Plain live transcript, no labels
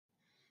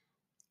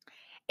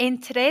In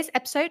today's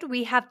episode,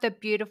 we have the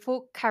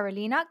beautiful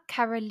Carolina.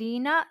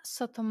 Carolina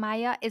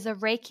Sotomayor is a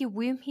Reiki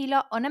womb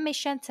healer on a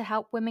mission to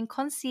help women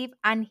conceive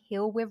and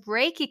heal with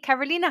Reiki.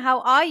 Carolina,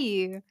 how are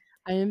you?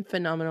 I am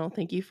phenomenal.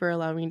 Thank you for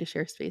allowing me to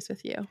share space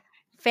with you.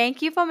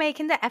 Thank you for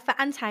making the effort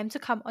and time to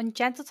come on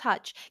Gentle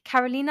Touch.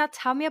 Carolina,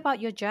 tell me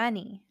about your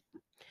journey.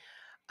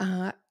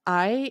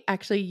 I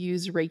actually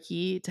use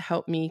Reiki to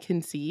help me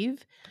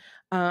conceive.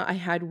 I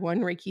had one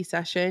Reiki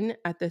session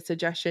at the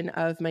suggestion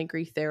of my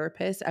grief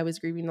therapist. I was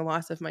grieving the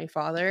loss of my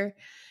father.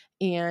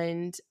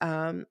 And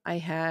I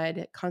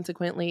had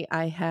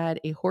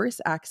a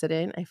horse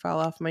accident. I fell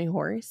off my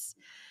horse.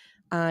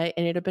 I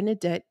ended up in a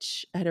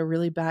ditch. I had a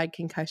really bad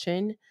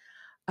concussion.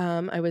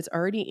 I was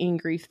already in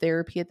grief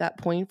therapy at that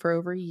point for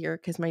over a year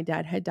because my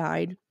dad had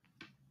died.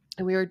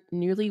 And we were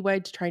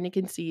newlyweds trying to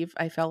conceive.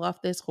 I fell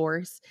off this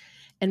horse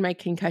and my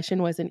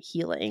concussion wasn't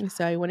healing.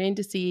 So I went in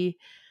to see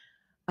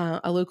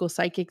a local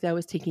psychic that I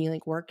was taking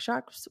like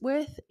workshops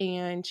with.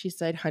 And she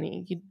said,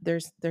 honey, you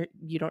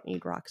don't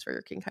need rocks for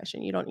your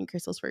concussion. You don't need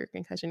crystals for your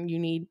concussion. You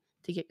need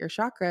to get your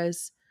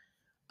chakras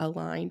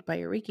aligned by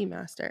a Reiki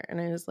master. And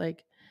I was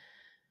like,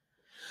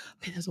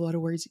 okay, there's a lot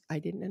of words I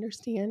didn't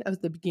understand. It was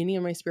the beginning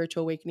of my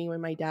spiritual awakening when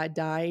my dad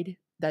died.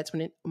 That's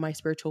when my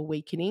spiritual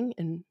awakening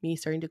and me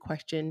starting to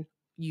question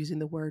using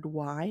the word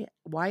why.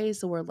 Why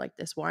is the word like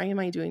this? Why am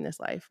I doing this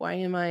life?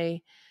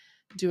 Why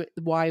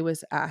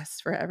was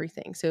asked for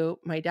everything? So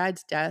my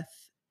dad's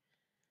death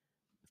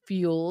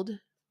fueled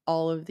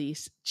all of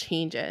these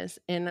changes.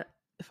 And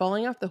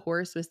falling off the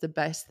horse was the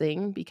best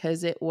thing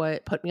because it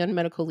put me on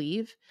medical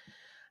leave,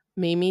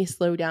 made me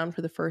slow down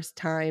for the first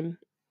time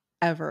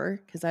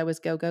ever because I was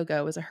go, go, go.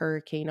 It was a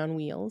hurricane on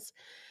wheels.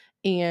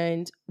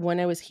 And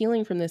when I was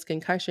healing from this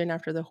concussion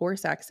after the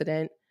horse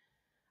accident,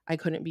 I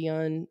couldn't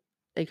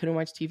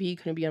watch TV,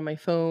 couldn't be on my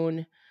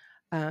phone.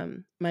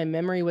 My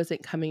memory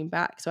wasn't coming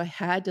back. So I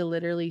had to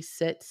literally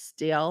sit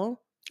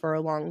still for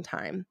a long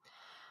time.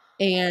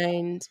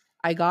 And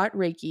I got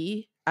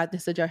Reiki at the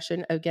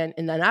suggestion again.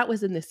 And then that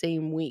was in the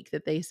same week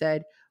that they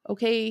said,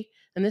 okay,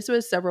 and this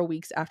was several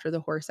weeks after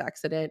the horse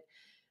accident,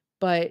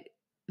 but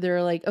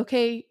they're like,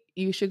 okay,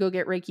 you should go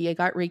get Reiki. I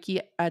got Reiki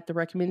at the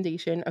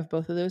recommendation of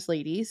both of those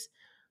ladies.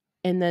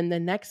 And then the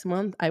next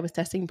month I was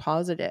testing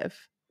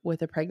positive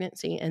with a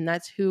pregnancy. And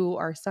that's who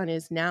our son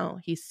is now.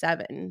 He's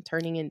 7,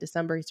 turning in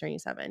December, he's turning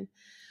 7.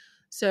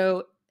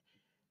 So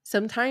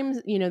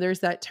sometimes,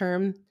 there's that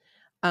term,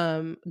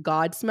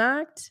 God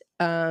smacked.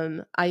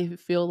 I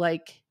feel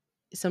like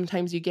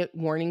sometimes you get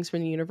warnings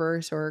from the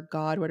universe or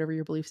God, whatever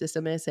your belief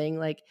system is, saying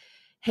like,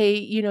 hey,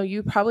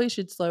 you probably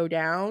should slow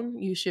down.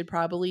 You should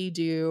probably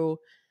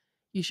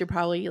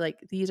like,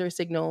 these are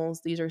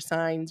signals, these are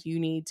signs. You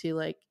need to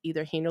like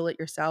either handle it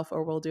yourself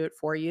or we'll do it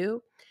for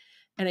you.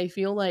 And I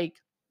feel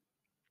like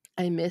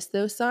I miss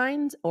those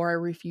signs or I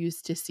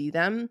refuse to see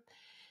them.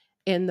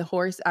 And the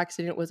horse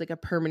accident was like a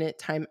permanent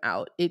time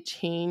out. It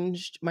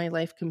changed my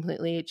life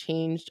completely.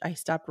 I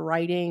stopped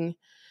writing.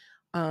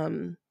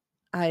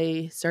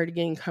 I started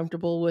getting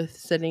comfortable with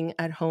sitting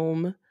at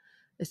home.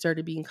 I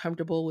started being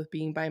comfortable with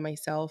being by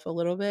myself a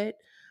little bit.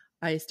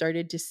 I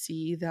started to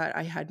see that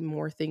I had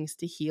more things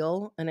to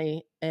heal,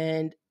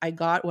 and I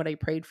got what I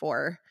prayed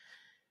for.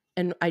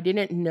 And I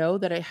didn't know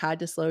that I had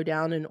to slow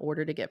down in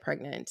order to get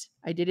pregnant.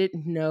 I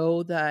didn't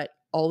know that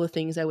all the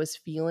things I was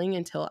feeling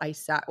until I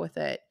sat with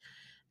it.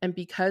 And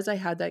because I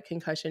had that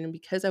concussion and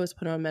because I was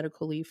put on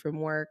medical leave from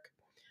work,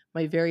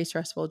 my very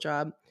stressful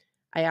job,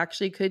 I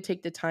actually could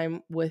take the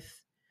time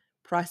with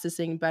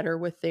processing better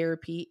with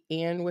therapy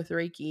and with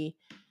Reiki.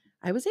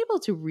 I was able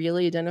to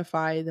really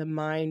identify the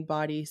mind,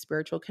 body,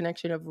 spiritual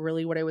connection of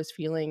really what I was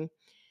feeling.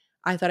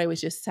 I thought I was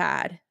just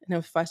sad and I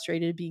was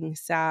frustrated being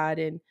sad.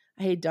 And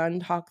I had done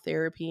talk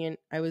therapy and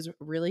I was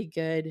really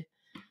good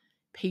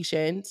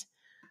patient.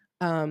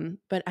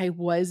 But I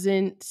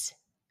wasn't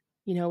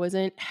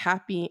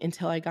happy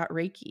until I got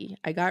Reiki.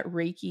 I got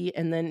Reiki.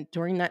 And then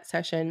during that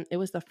session, it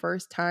was the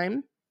first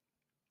time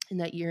in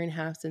that year and a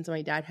half since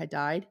my dad had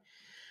died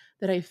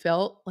that I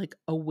felt like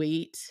a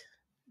weight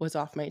was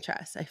off my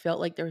chest. I felt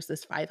like there was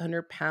this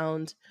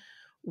 500-pound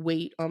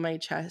weight on my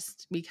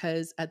chest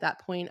because at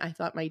that point I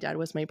thought my dad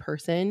was my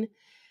person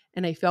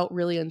and I felt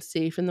really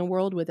unsafe in the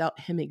world without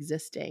him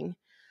existing.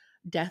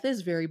 Death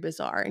is very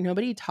bizarre.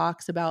 Nobody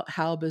talks about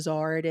how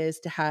bizarre it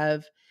is to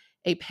have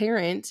a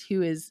parent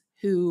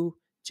who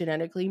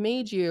genetically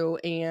made you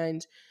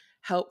and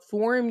help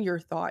form your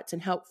thoughts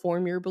and help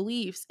form your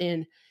beliefs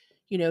and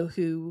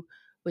who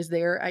was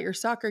there at your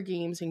soccer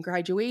games and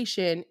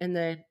graduation and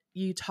then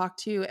you talk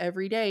to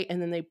every day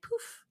and then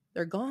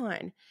they're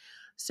gone.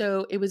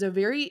 So it was can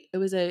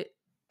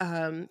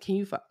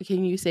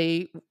you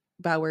say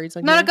bad words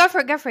on No, here? go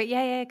for it. Go for it.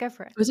 Yeah, go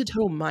for it. It was a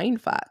total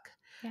mind fuck.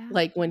 Yeah.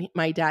 Like when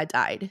my dad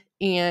died.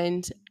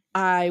 And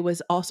I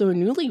was also a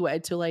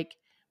newlywed. So like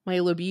my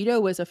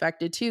libido was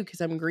affected too because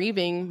I'm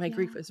grieving. My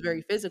grief was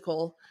very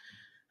physical.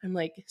 I'm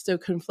like so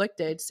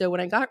conflicted. So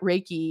when I got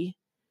Reiki,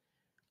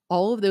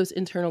 all of those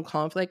internal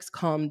conflicts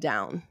calmed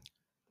down.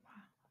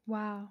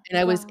 Wow. And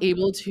I was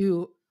able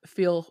to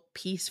feel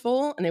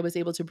peaceful, and I was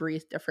able to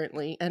breathe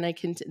differently. And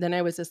then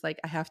I was just like,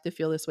 I have to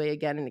feel this way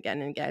again and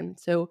again and again.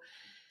 So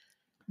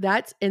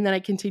and then I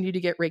continued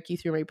to get Reiki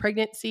through my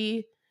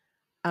pregnancy,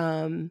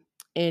 um,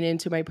 and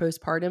into my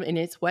postpartum. And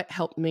it's what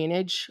helped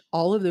manage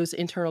all of those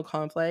internal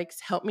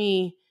conflicts, helped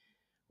me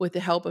with the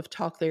help of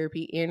talk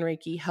therapy and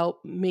Reiki,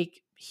 help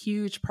make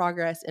huge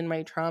progress in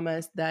my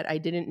traumas that I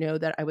didn't know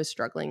that I was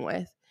struggling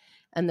with.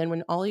 And then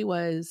when Ollie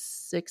was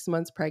 6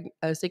 months pregnant,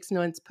 6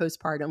 months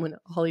postpartum, when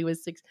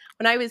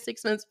I was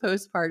 6 months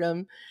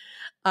postpartum,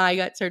 I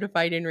got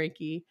certified in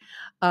Reiki.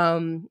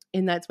 And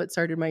that's what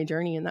started my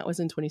journey. And that was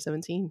in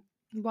 2017.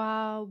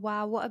 Wow,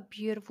 wow, what a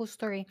beautiful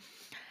story.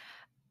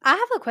 I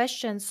have a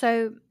question.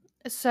 So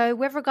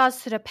with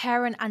regards to the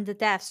parent and the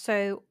death,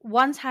 so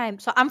one time,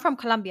 so I'm from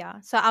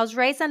Colombia. So I was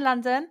raised in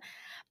London,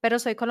 pero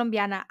soy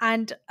colombiana.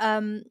 And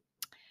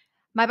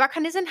my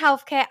background is in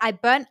healthcare. I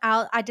burnt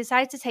out. I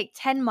decided to take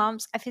 10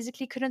 months. I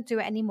physically couldn't do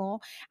it anymore.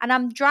 And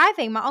I'm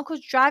driving. My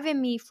uncle's driving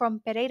me from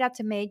Pereira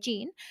to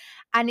Medellin.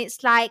 And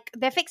it's like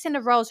they're fixing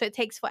the road, so it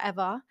takes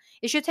forever.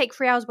 It should take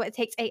 3 hours, but it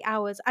takes 8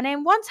 hours. And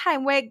then one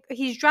time where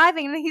he's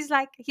driving and he's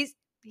like, he's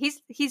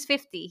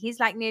 50. He's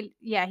like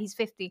he's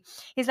 50.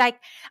 He's like,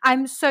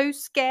 I'm so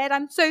scared.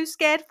 I'm so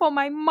scared for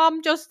my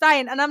mom just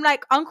dying. And I'm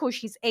like, Uncle,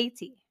 she's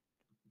 80.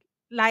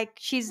 Like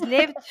she's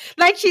lived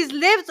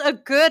a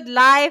good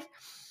life.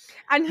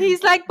 And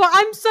he's like, but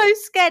I'm so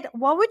scared.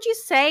 What would you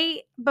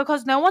say?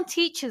 Because no one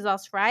teaches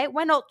us, right?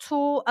 We're not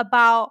taught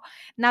about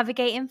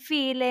navigating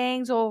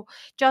feelings or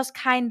just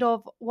kind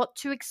of what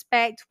to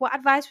expect. What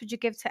advice would you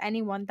give to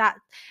anyone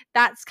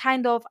that's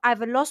kind of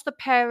either lost a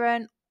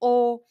parent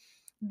or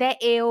they're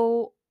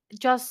ill?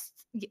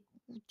 Do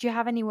you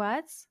have any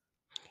words?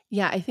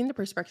 Yeah, I think the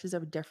perspectives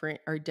are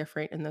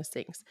different in those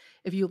things.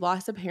 If you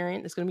lost a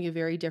parent, it's going to be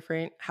very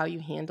different how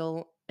you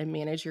handle and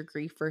manage your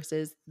grief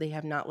versus they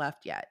have not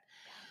left yet.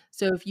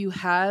 So if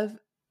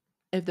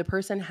the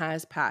person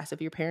has passed,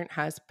 if your parent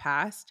has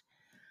passed,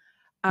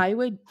 I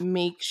would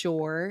make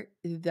sure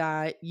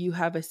that you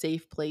have a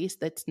safe place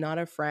that's not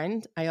a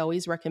friend. I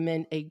always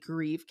recommend a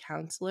grief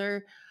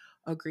counselor,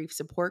 a grief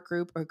support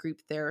group, or grief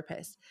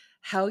therapist.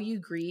 How you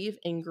grieve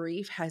in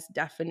grief has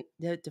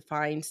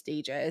defined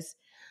stages.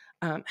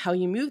 How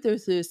you move through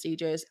those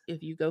stages,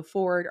 if you go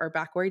forward or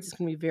backwards, is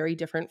going to be very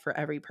different for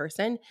every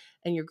person.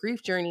 And your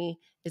grief journey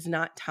is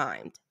not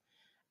timed.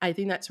 I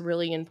think that's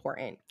really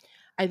important.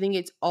 I think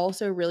it's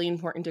also really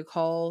important to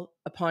call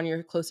upon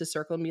your closest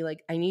circle and be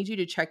like, I need you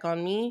to check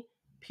on me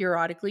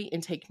periodically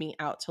and take me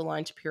out to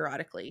lunch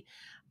periodically.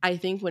 I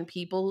think when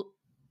people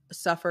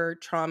suffer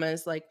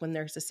traumas, like when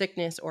there's a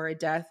sickness or a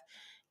death,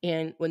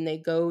 and when they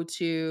go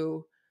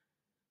to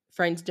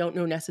friends, don't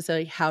know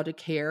necessarily how to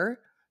care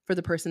for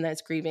the person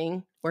that's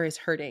grieving or is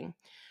hurting.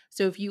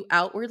 So if you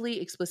outwardly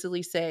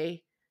explicitly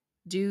say,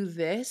 do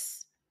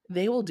this,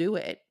 they will do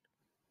it.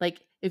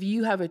 Like if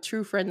you have a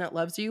true friend that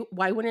loves you,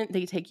 why wouldn't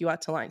they take you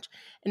out to lunch?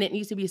 And it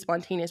needs to be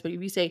spontaneous. But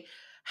if you say,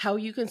 how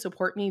you can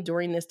support me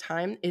during this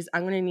time is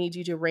I'm going to need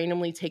you to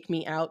randomly take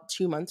me out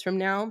 2 months from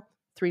now,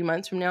 3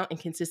 months from now, and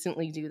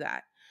consistently do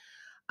that,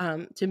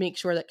 to make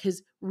sure that,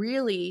 because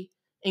really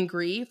in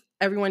grief,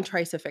 everyone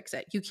tries to fix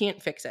it. You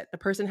can't fix it. The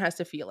person has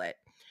to feel it.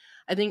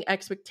 I think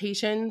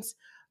expectations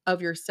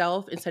of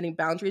yourself and setting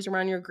boundaries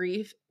around your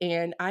grief.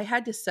 And I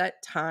had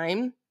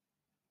to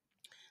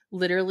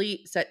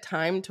literally set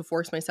time to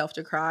force myself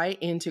to cry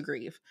and to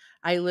grieve.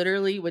 I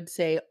literally would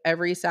say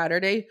every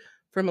Saturday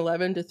from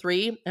 11 to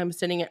 3, I'm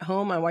sitting at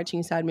home, I'm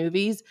watching sad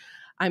movies,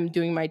 I'm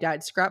doing my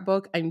dad's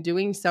scrapbook, I'm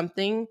doing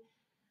something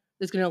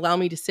that's going to allow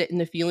me to sit in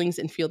the feelings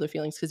and feel the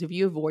feelings, because if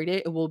you avoid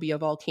it, it will be a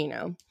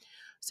volcano.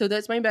 So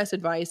that's my best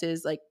advice,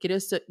 is like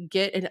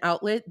get an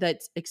outlet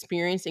that's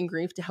experienced in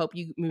grief to help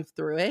you move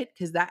through it,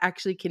 because that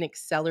actually can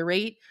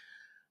accelerate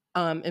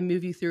and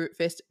move you through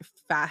it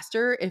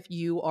faster. If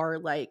you are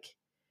like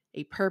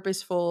a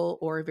purposeful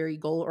or a very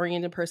goal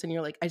oriented person,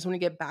 you're like, I just want to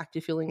get back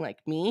to feeling like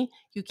me.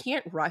 You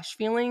can't rush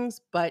feelings,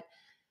 but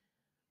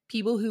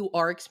people who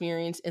are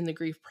experienced in the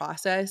grief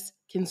process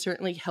can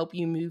certainly help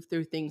you move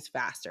through things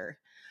faster.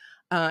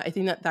 I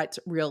think that that's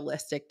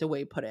realistic, the way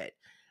you put it.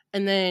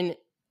 And then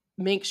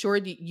make sure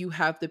that you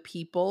have the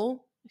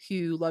people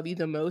who love you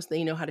the most.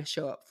 They know how to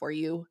show up for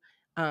you.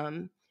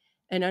 And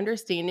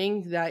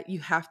understanding that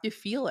you have to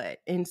feel it.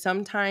 And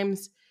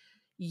sometimes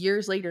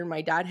years later,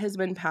 my dad has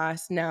been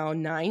passed now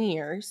 9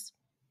 years.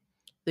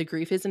 The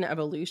grief is an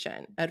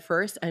evolution. At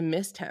first, I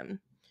missed him.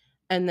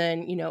 And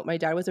then, my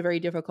dad was a very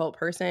difficult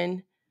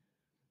person.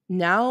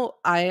 Now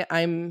a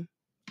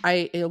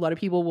lot of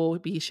people will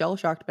be shell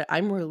shocked, but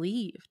I'm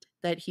relieved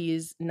that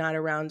he's not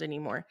around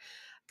anymore,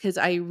 because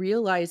I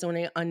realized when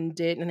I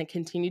undid and I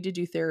continued to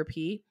do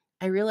therapy,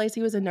 I realized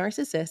he was a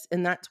narcissist,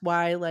 and that's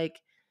why like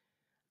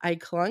I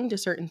clung to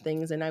certain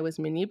things and I was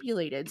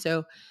manipulated.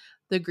 So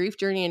the grief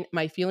journey and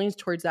my feelings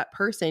towards that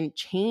person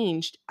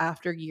changed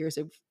after years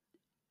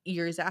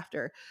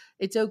after.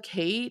 It's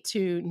okay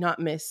to not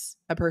miss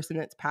a person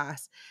that's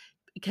passed,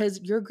 because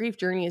your grief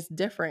journey is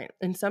different.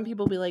 And some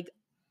people be like,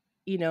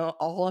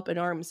 all up in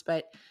arms.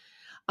 But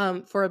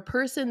for a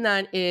person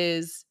that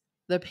is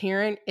the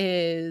parent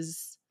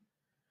is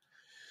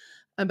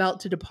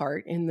about to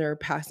depart and they're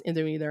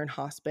either in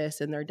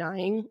hospice and they're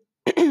dying,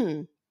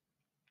 I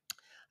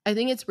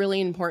think it's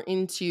really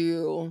important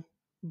to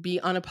be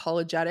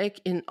unapologetic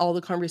in all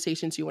the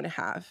conversations you want to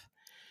have.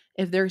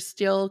 If they're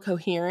still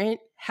coherent,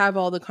 have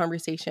all the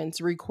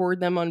conversations, record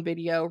them on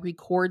video,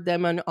 record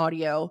them on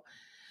audio,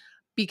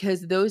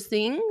 because those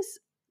things,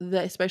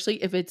 that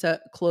especially if it's a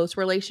close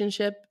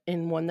relationship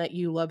and one that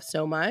you love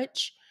so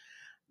much,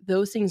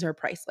 those things are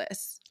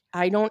priceless.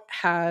 I don't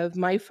have,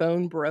 my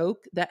phone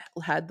broke that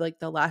had like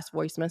the last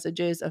voice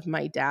messages of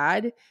my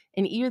dad.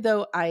 And even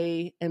though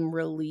I am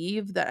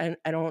relieved that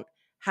I don't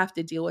have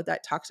to deal with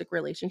that toxic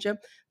relationship,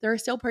 there are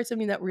still parts of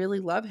me that really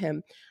love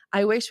him.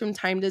 I wish from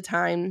time to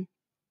time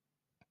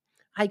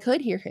I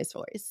could hear his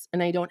voice,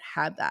 and I don't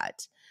have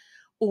that.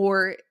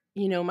 Or,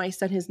 my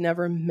son has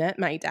never met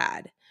my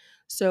dad.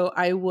 So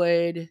I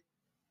would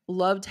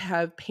love to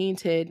have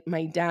painted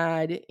my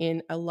dad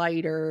in a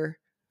lighter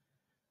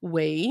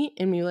way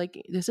and be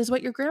like, this is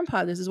what your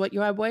grandpa, this is what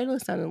your abuelo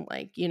sounded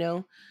like,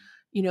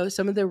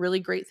 some of the really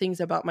great things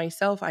about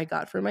myself I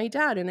got from my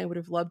dad. And I would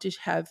have loved to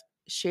have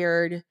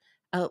shared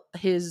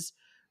his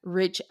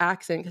rich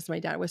accent, because my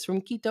dad was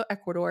from Quito,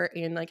 Ecuador,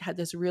 and like had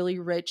this really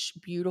rich,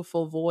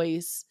 beautiful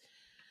voice.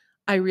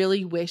 I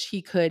really wish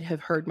he could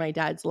have heard my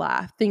dad's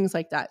laugh, things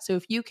like that. So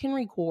if you can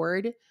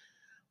record,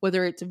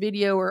 whether it's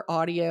video or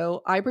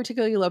audio, I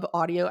particularly love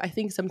audio. I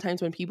think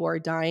sometimes when people are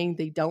dying,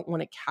 they don't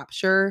want to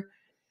capture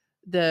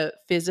the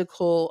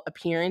physical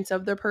appearance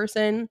of the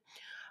person.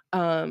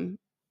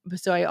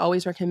 So I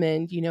always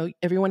recommend,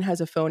 everyone has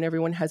a phone,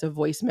 everyone has a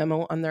voice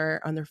memo on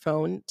their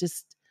phone.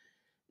 Just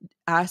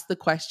ask the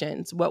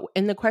questions.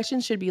 And the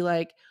questions should be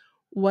like,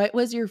 what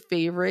was your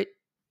favorite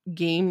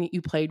game that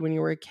you played when you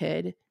were a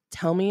kid?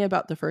 Tell me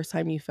about the first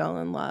time you fell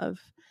in love.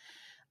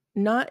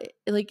 Not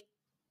like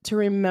to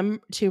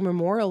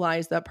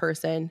memorialize that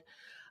person.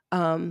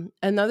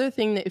 Another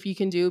thing that if you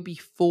can do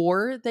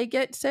before they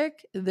get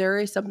sick, there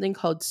is something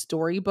called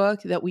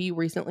Storybook that we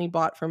recently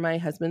bought from my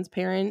husband's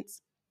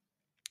parents.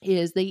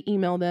 Is they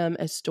email them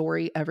a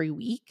story every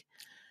week.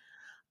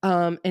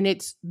 And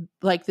it's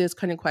like those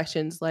kind of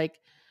questions like,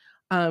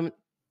 do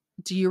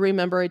you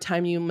remember a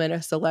time you met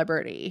a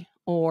celebrity?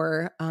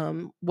 Or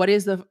what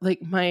is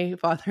my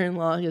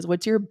father-in-law is,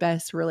 what's your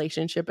best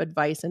relationship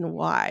advice and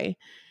why?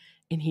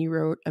 And he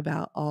wrote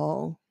about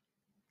all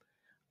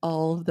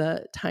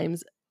the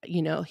times,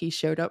 he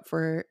showed up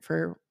for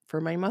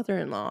my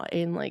mother-in-law,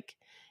 and like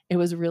it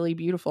was really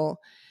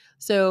beautiful.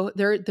 So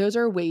those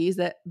are ways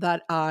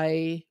that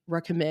I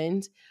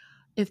recommend.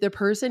 If the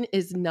person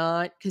is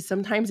not, because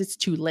sometimes it's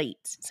too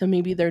late, so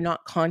maybe they're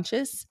not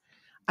conscious,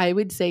 I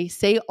would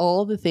say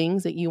all the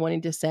things that you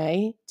wanted to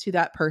say to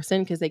that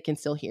person, because they can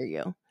still hear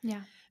you.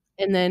 Yeah.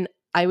 And then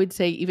I would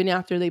say, even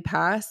after they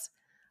pass,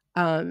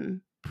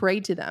 pray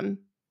to them.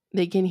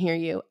 They can hear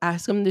you.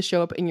 Ask them to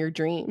show up in your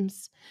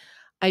dreams.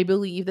 I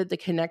believe that the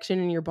connection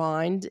in your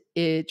bond,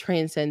 it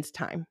transcends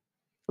time.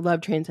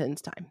 Love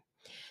transcends time.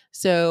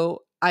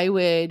 So I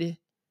would,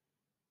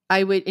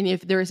 and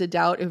if there is a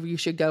doubt if you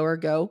should go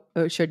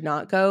or should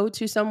not go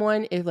to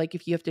someone,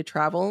 if you have to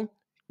travel,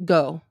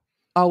 go.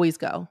 Always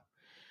go.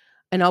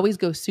 And always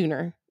go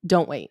sooner.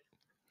 Don't wait.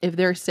 If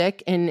they're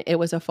sick and it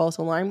was a false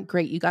alarm,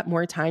 great. You got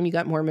more time. You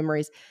got more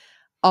memories.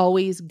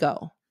 Always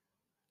go.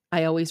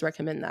 I always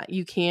recommend that.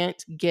 You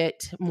can't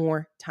get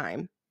more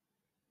time.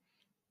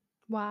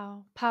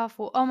 Wow,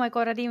 powerful. Oh my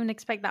God, I didn't even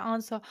expect that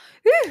answer.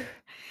 Whew.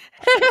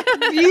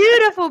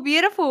 Beautiful,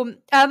 beautiful.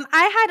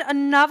 I had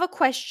another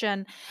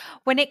question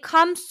when it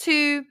comes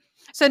to,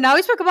 so now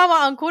we spoke about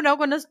my uncle, now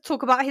we're going to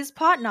talk about his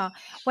partner.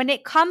 When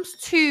it comes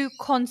to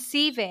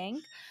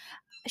conceiving,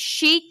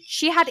 she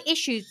had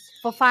issues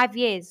for 5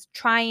 years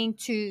trying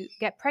to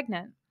get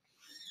pregnant.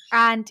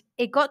 And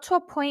it got to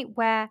a point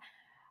where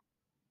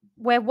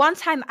one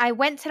time I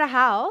went to the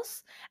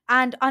house,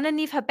 and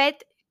underneath her bed,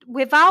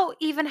 without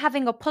even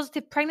having a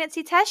positive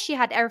pregnancy test, she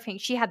had everything.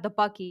 She had the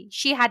buggy,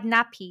 she had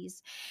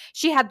nappies,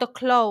 she had the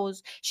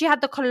clothes, she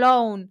had the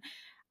cologne.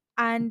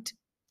 And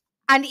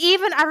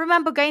even I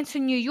remember going to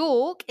New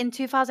York in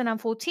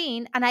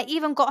 2014, and I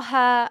even got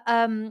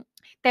her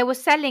they were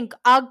selling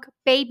UGG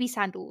baby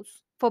sandals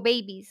for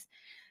babies.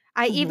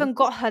 I Mhm. even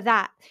got her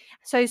that.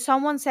 So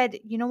someone said,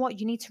 you know what,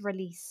 you need to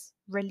release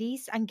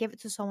and give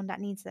it to someone that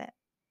needs it.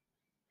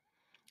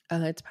 Oh,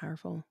 that's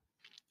powerful.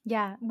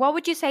 Yeah. What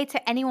would you say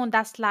to anyone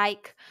that's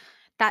like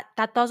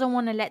that doesn't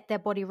want to let their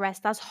body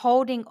rest, that's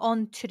holding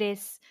on to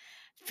this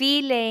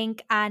feeling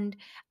and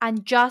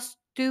just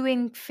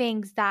doing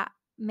things that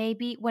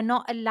maybe we're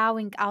not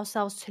allowing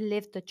ourselves to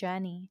live the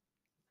journey?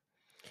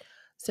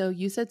 So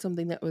you said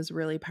something that was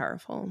really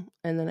powerful,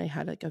 and then I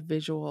had like a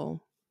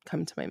visual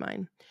come to my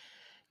mind.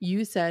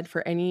 You said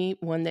for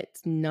anyone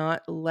that's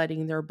not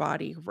letting their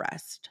body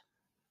rest,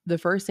 the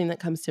first thing that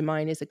comes to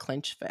mind is a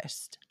clenched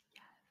fist.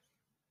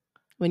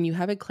 When you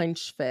have a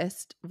clenched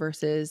fist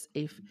versus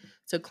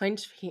so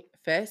clenched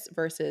fist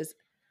versus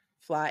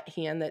flat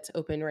hand that's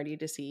open, ready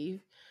to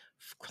receive.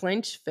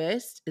 Clenched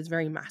fist is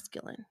very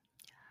masculine.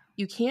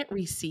 You can't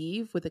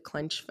receive with a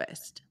clenched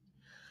fist.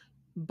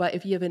 But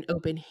if you have an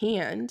open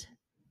hand,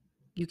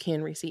 you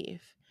can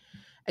receive.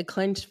 A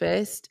clenched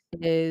fist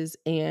is,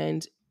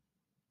 and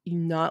you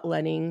not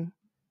letting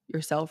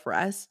yourself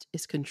rest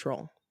is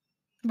control.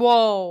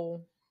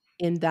 Whoa.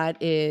 And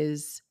that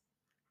is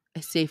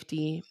a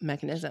safety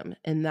mechanism.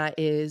 And that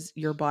is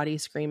your body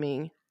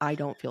screaming, I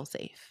don't feel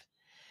safe.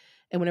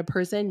 And when a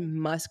person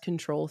must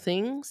control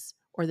things,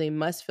 or they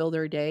must fill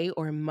their day,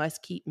 or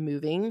must keep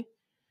moving,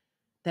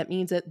 that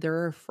means that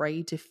they're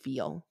afraid to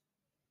feel.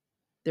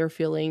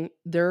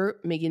 They're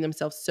making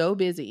themselves so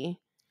busy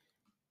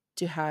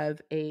to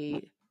have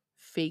a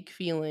fake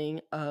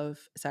feeling of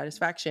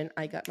satisfaction.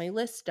 I got my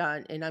list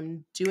done and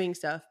I'm doing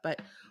stuff,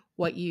 but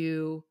what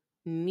you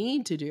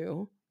need to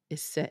do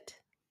is sit.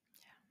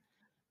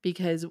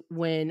 Because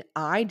when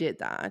I did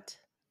that,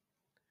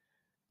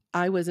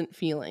 I wasn't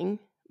feeling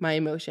my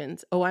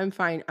emotions. Oh, I'm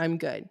fine. I'm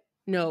good.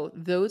 No,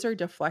 those are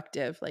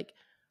deflective. Like,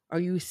 are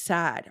you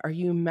sad? Are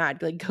you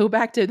mad? Like, go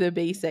back to the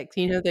basics,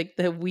 like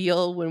the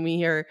wheel when we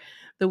hear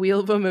the wheel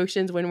of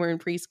emotions when we're in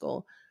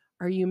preschool.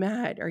 Are you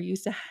mad? Are you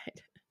sad?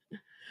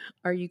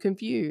 Are you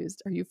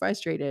confused? Are you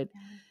frustrated?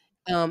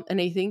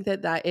 And I think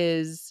that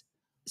is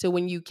so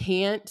when you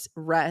can't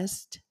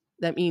rest,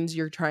 that means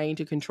you're trying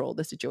to control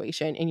the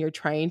situation and you're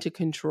trying to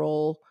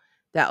control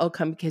that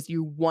outcome because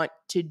you want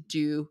to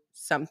do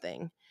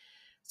something.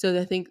 So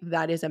I think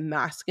that is a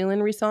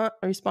masculine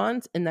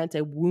response, and that's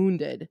a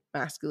wounded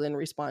masculine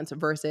response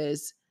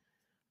versus,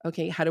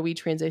 okay, how do we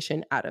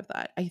transition out of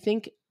that? I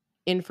think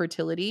in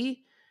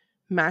fertility,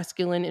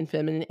 masculine and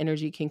feminine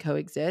energy can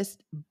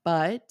coexist,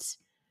 but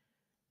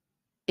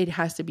it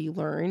has to be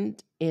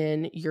learned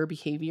in your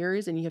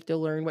behaviors, and you have to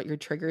learn what your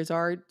triggers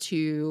are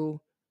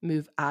to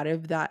move out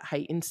of that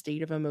heightened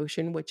state of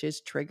emotion, which is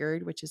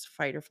triggered, which is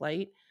fight or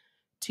flight,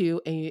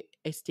 to a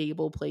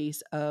stable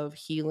place of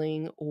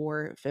healing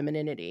or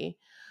femininity.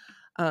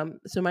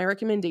 So my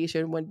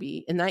recommendation would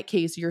be, in that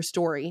case, your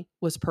story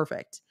was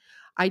perfect.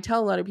 I tell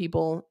a lot of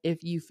people,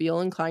 if you feel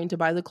inclined to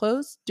buy the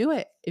clothes, do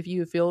it. If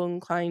you feel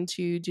inclined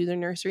to do the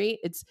nursery,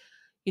 it's,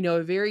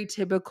 a very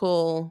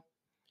typical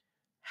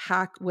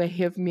hack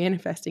way of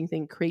manifesting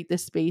thing. Create the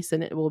space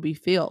and it will be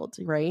filled,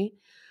 right?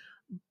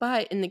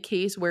 But in the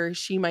case where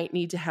she might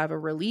need to have a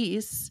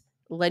release,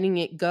 letting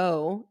it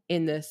go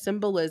in the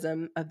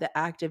symbolism of the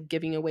act of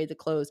giving away the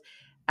clothes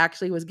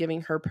actually was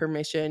giving her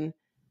permission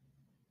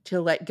to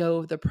let go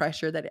of the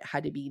pressure that it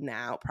had to be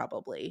now,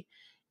 probably.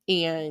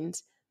 And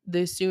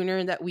the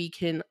sooner that we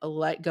can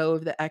let go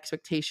of the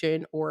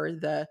expectation, or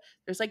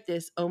there's like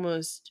this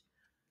almost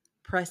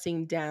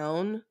pressing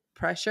down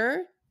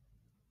pressure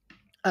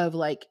of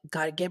like,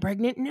 gotta get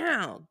pregnant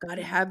now,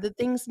 gotta have the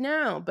things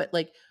now. But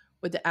like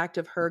with the act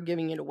of her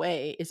giving it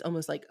away, is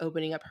almost like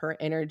opening up her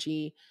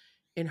energy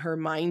and her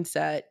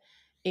mindset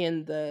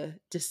and the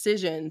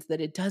decisions that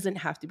it doesn't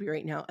have to be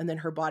right now. And then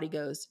her body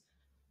goes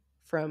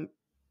from,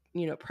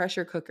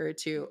 pressure cooker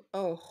to,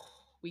 oh,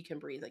 we can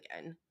breathe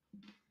again.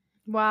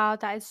 Wow,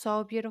 that is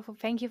so beautiful.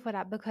 Thank you for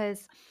that.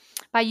 Because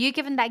by you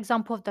giving the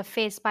example of the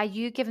fist, by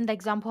you giving the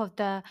example of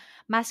the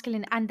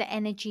masculine and the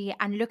energy,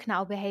 and looking at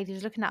our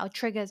behaviors, looking at our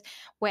triggers,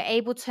 we're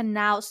able to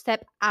now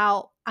step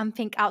out and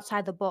think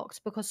outside the box.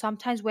 Because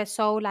sometimes we're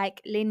so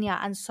like linear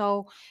and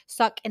so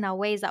stuck in our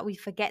ways that we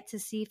forget to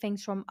see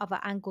things from other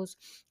angles.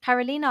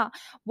 Carolina,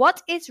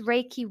 what is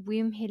Reiki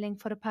womb healing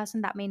for the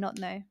person that may not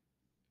know?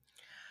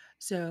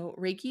 So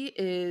Reiki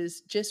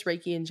is just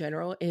Reiki in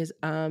general is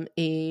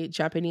a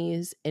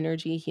Japanese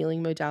energy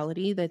healing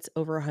modality that's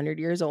over 100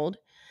 years old,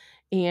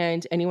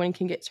 and anyone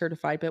can get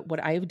certified. But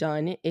what I've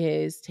done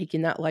is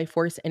taken that life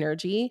force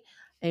energy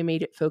and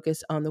made it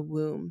focus on the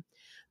womb.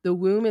 The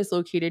womb is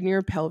located in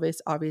your pelvis,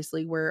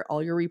 obviously, where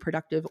all your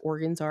reproductive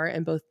organs are,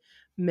 and both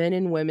men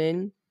and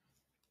women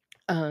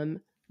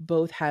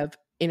both have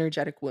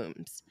energetic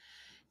wombs.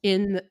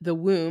 In the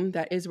womb,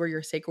 that is where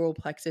your sacral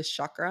plexus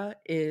chakra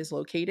is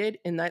located,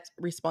 and that's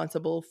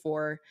responsible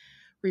for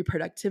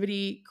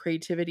reproductivity,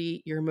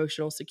 creativity, your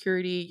emotional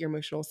security, your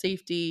emotional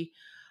safety,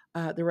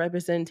 the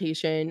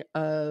representation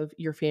of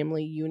your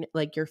family unit,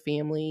 like your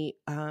family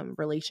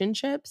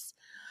relationships.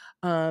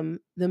 The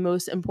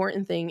most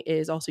important thing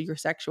is also your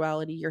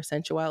sexuality, your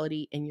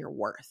sensuality, and your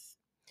worth.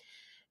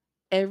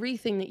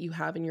 Everything that you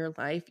have in your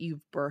life,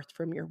 you've birthed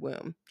from your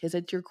womb because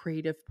it's your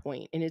creative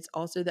point, and it's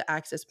also the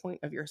access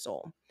point of your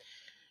soul.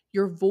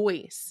 Your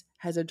voice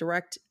has a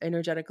direct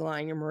energetic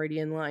line, your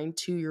meridian line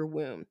to your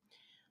womb.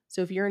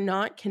 So if you're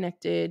not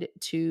connected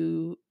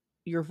to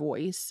your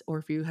voice, or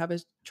if you have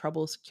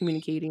troubles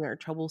communicating or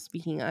trouble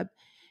speaking up,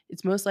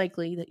 it's most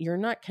likely that you're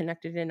not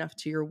connected enough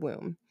to your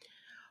womb.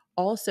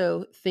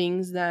 Also,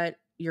 things that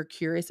you're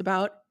curious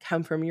about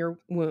come from your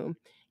womb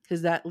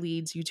because that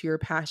leads you to your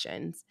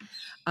passions.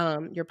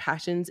 Your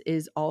passions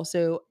is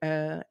also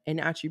an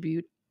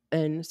attribute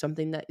and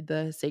something that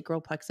the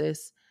sacral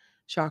plexus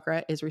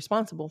chakra is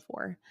responsible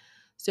for.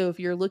 So if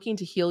you're looking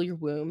to heal your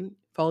womb,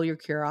 follow your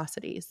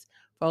curiosities.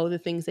 Follow the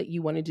things that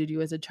you wanted to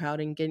do as a child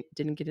and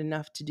didn't get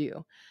enough to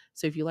do.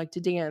 So if you like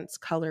to dance,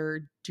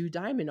 color, do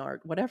diamond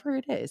art, whatever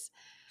it is,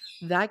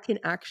 that can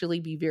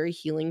actually be very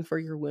healing for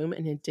your womb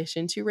in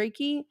addition to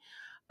Reiki.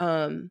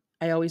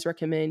 I always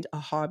recommend a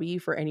hobby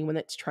for anyone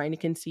that's trying to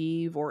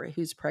conceive or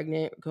who's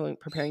pregnant,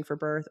 preparing for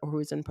birth, or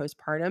who's in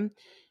postpartum.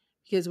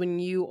 Because when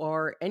you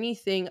are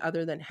anything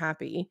other than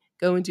happy,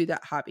 go and do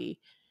that hobby.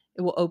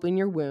 It will open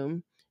your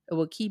womb, it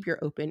will keep you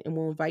open, and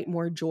will invite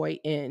more joy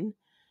in.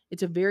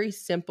 It's a very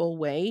simple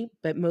way,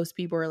 but most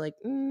people are like,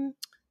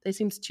 that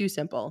seems too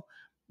simple.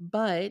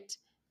 But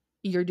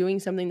you're doing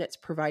something that's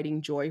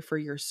providing joy for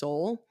your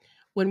soul.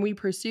 When we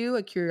pursue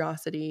a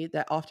curiosity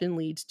that often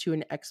leads to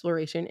an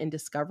exploration and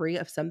discovery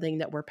of something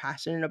that we're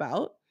passionate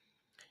about,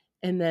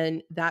 and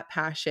then that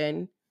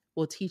passion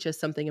will teach us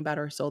something about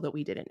our soul that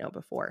we didn't know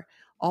before.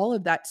 All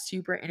of that's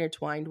super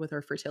intertwined with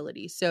our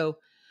fertility. So,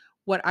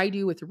 what I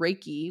do with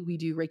Reiki, we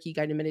do Reiki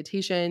guided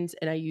meditations,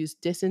 and I use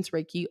distance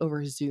Reiki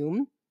over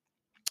Zoom.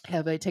 I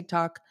have a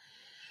TikTok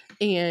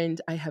and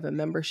I have a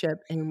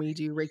membership, and we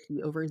do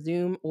Reiki over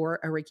Zoom or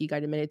a Reiki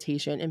guided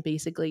meditation. And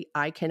basically,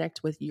 I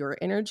connect with your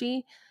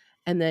energy.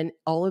 And then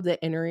all of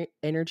the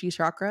energy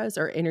chakras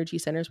or energy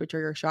centers, which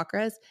are your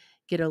chakras,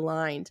 get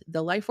aligned.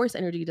 The life force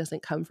energy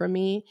doesn't come from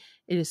me,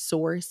 it is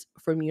sourced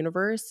from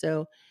universe.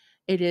 So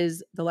it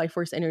is the life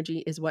force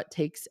energy is what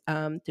takes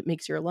that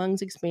makes your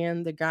lungs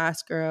expand, the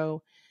gas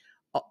grow,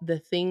 the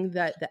thing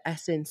that the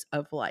essence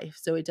of life.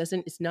 So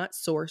it's not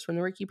sourced from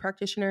the Reiki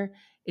practitioner,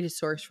 it is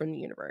sourced from the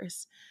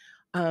universe.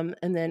 And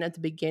then at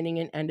the beginning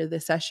and end of the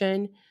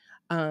session,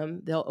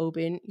 they'll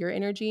open your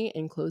energy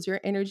and close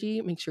your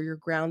energy, make sure you're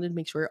grounded,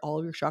 make sure all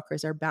of your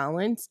chakras are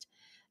balanced.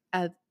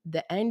 At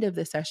the end of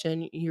the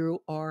session, you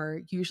are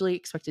usually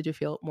expected to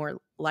feel more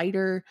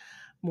lighter,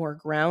 more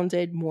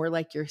grounded, more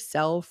like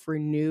yourself,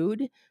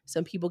 renewed.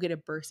 Some people get a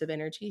burst of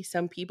energy,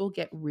 some people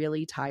get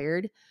really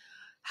tired.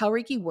 How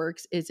Reiki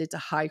works is it's a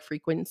high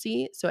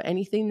frequency. So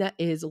anything that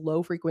is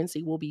low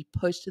frequency will be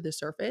pushed to the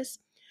surface.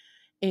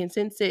 And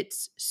since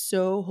it's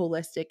so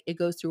holistic, it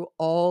goes through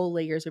all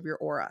layers of your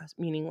aura,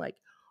 meaning like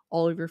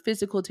all of your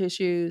physical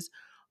tissues,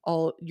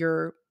 all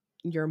your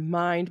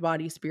mind,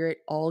 body, spirit,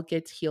 all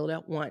gets healed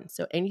at once.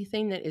 So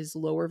anything that is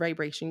lower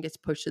vibration gets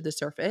pushed to the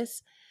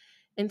surface.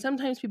 And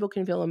sometimes people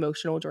can feel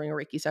emotional during a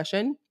Reiki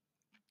session.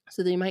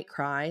 So they might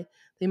cry,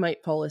 they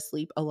might fall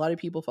asleep. A lot of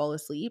people fall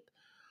asleep,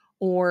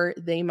 or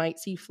they might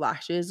see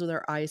flashes with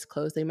their eyes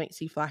closed. They might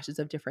see flashes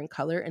of different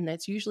color, and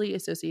that's usually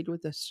associated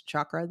with the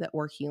chakra that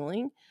we're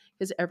healing,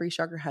 because every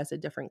chakra has a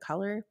different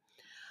color.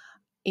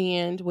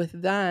 And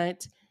with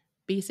that,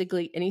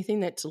 basically anything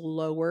that's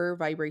lower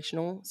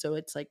vibrational, so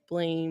it's like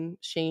blame,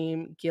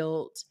 shame,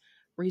 guilt,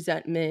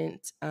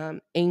 resentment,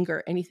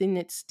 anger, anything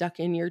that's stuck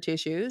in your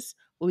tissues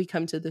will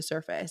become to the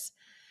surface.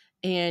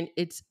 And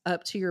it's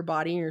up to your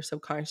body and your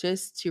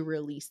subconscious to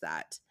release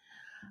that.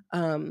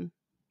 Um,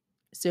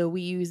 so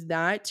we use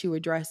that to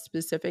address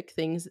specific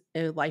things,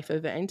 a life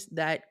event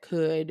that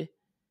could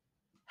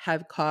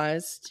have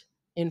caused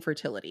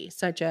infertility,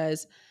 such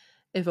as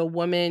if a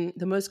woman,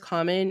 the most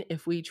common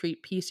if we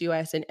treat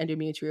PCOS and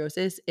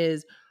endometriosis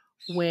is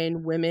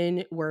when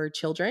women were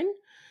children,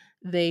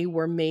 they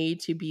were made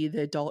to be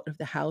the adult of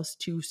the house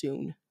too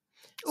soon.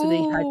 So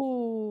they had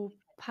Ooh,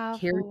 powerful.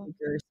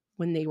 caretakers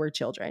when they were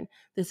children.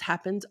 This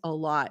happens a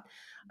lot.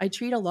 I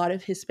treat a lot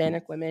of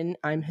Hispanic women.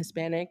 I'm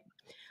Hispanic.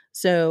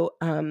 So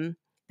it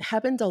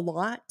happens a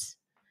lot.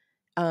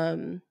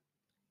 Um,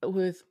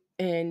 with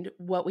and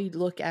what we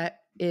look at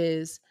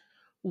is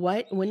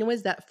when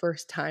was that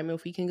first time.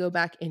 If we can go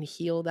back and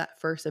heal that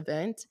first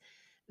event,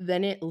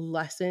 then it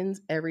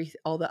lessens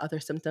all the other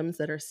symptoms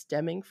that are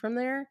stemming from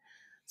there.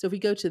 So if we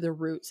go to the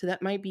root, so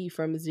that might be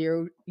from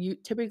zero, you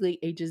typically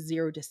ages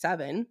 0 to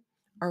 7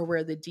 are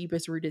where the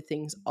deepest rooted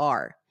things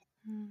are.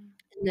 Mm.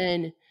 And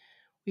then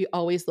we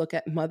always look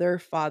at mother,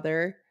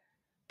 father,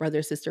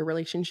 brother, sister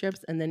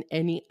relationships, and then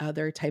any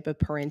other type of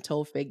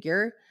parental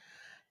figure.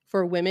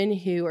 For women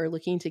who are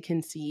looking to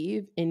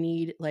conceive and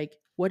need, like,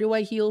 what do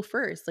I heal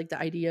first? Like the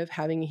idea of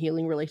having a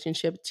healing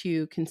relationship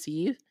to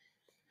conceive,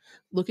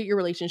 look at your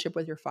relationship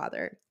with your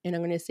father. And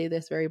I'm going to say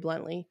this very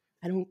bluntly.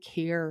 I don't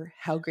care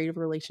how great of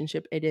a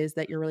relationship it is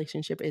that your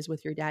relationship is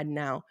with your dad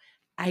now.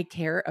 I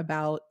care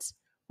about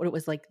what it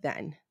was like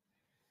then.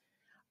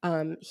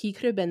 He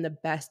could have been the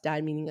best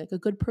dad, meaning like a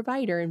good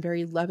provider and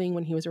very loving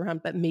when he was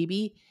around, but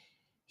maybe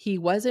he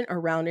wasn't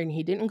around and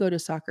he didn't go to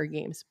soccer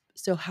games.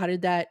 So how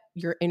did that,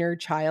 your inner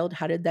child,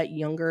 how did that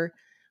younger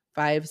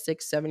 5,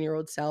 6,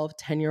 7-year-old self,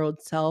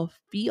 10-year-old self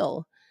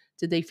feel?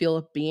 Did they feel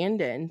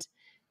abandoned?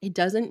 It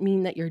doesn't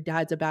mean that your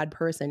dad's a bad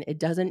person. It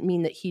doesn't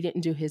mean that he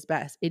didn't do his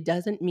best. It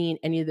doesn't mean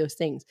any of those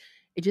things.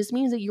 It just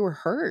means that you were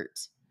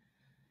hurt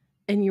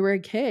and you were a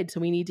kid. So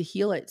we need to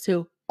heal it.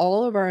 So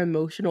all of our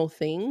emotional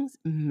things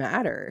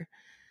matter.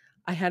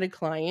 I had a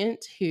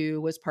client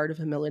who was part of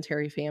a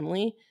military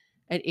family.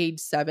 At age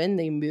 7,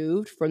 they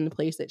moved from the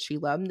place that she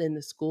loved and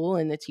the school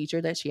and the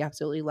teacher that she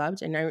absolutely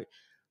loved. And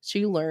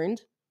she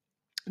learned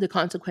the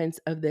consequence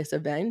of this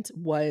event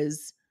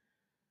was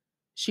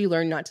she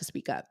learned not to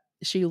speak up.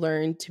 She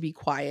learned to be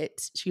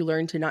quiet. She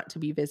learned to not to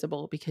be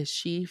visible because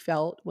she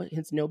felt,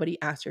 because nobody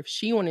asked her if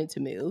she wanted to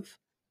move,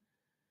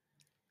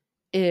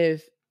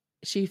 if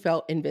she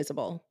felt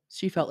invisible.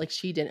 She felt like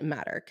she didn't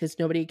matter because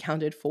nobody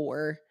accounted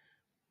for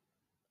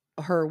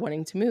her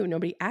wanting to move.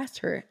 Nobody asked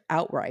her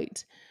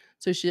outright.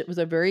 So it was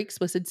a very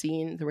explicit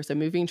scene. There was a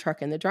moving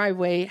truck in the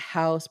driveway,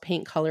 house,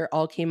 paint color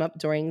all came up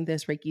during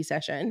this Reiki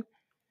session.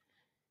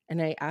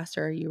 And I asked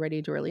her, "Are you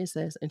ready to release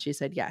this?" And she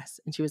said yes.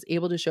 And she was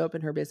able to show up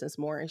in her business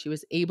more. And she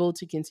was able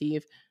to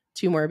conceive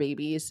 2 more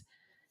babies.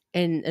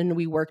 And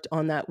we worked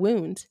on that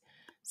wound.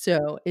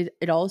 So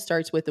it all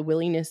starts with the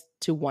willingness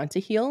to want to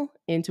heal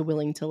and to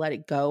willing to let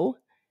it go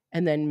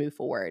and then move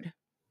forward.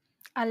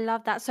 I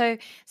love that. So,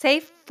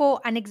 say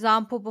for an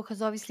example,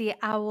 because obviously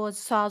I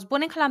was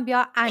born in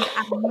Colombia and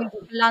I moved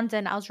to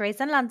London. I was raised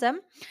in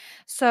London.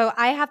 So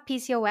I have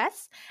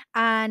PCOS,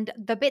 and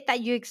the bit that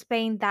you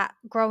explained that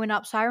growing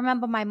up. So I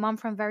remember my mom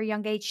from a very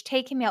young age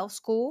taking me out of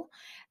school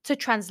to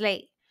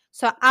translate.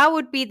 So I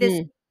would be Mm,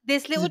 this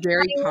this little is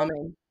very child,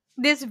 common.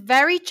 this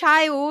very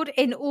child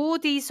in all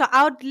these. So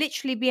I would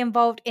literally be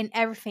involved in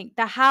everything,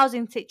 the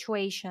housing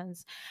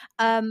situations,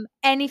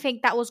 anything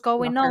that was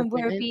going Doctor on,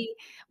 appointment.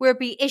 where it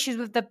be issues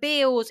with the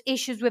bills,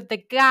 issues with the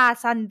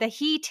gas and the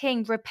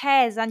heating,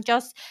 repairs, and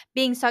just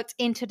being sucked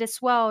into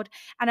this world.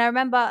 And I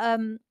remember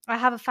I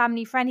have a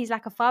family friend, he's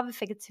like a father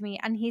figure to me,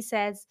 and he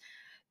says,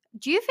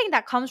 do you think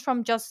that comes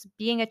from just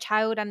being a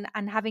child and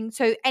having,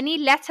 so any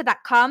letter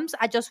that comes,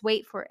 I just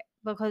wait for it,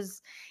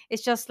 because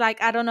it's just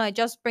like, I don't know, it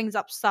just brings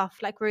up stuff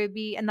like where it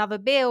be another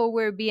bill,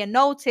 where it be a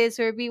notice,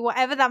 or it be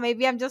whatever that may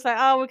be. I'm just like,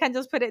 oh, we can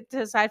just put it to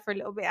the side for a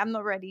little bit. I'm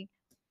not ready.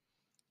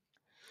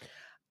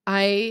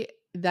 I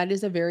That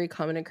is a very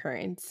common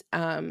occurrence.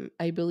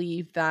 I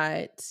believe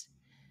that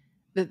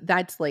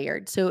that's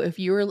layered. So if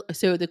you were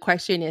so the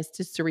question is,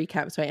 just to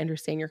recap so I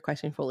understand your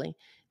question fully.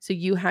 So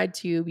you had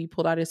to be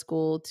pulled out of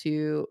school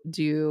to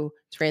do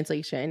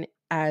translation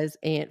as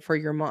and for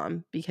your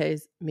mom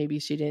because maybe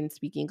she didn't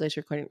speak English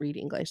or couldn't read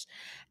English.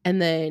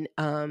 And then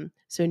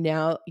so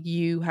now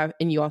you have,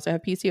 and you also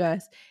have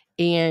PCOS,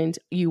 and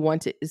you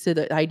want to, so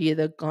the idea,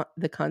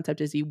 the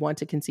concept is you want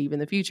to conceive in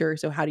the future.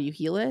 So how do you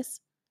heal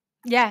this?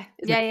 Yeah,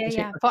 Is that yeah, the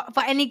yeah, question? yeah.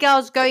 For any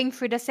girls going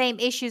through the same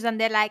issues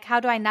and they're like, how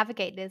do I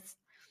navigate this?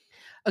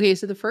 Okay,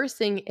 so the first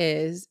thing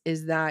is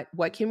that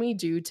what can we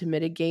do to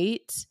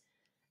mitigate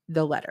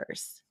the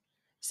letters?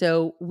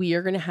 So we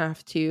are going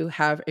to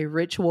have a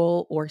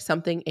ritual or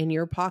something in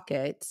your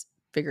pocket,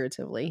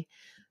 figuratively,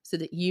 so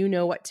that you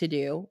know what to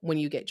do when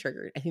you get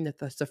triggered. I think that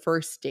that's the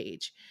first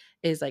stage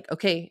is like,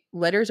 okay,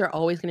 letters are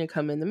always going to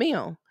come in the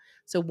mail.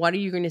 So what are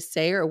you going to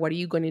say or what are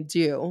you going to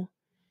do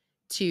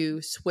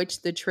to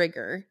switch the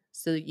trigger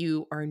so that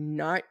you are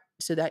not,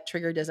 so that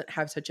trigger doesn't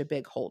have such a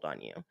big hold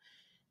on you?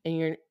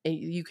 And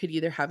you could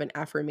either have an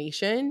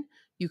affirmation,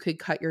 you could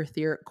cut your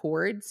etheric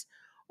cords,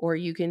 or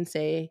you can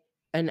say,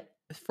 and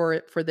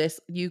for this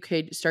you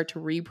could start to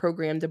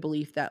reprogram the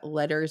belief that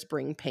letters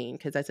bring pain,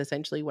 because that's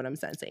essentially what I'm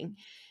sensing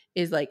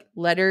is like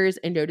letters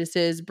and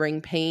notices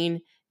bring pain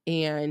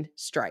and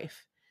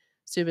strife.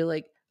 So be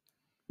like,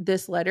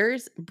 this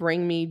letters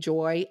bring me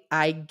joy.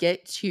 I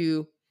get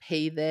to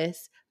pay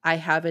this. I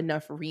have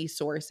enough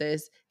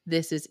resources.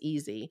 This is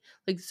easy.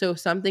 Like, so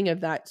something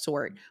of that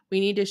sort. We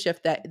need to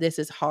shift that. This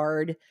is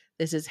hard.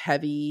 This is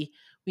heavy.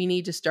 We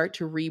need to start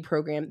to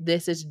reprogram.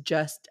 This is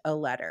just a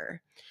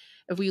letter.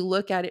 If we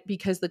look at it,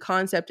 because the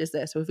concept is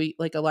this, if we,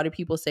 like a lot of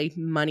people say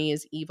money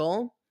is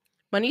evil,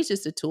 money is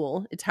just a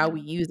tool. It's how Yeah,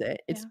 we use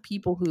it. It's yeah.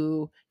 people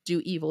who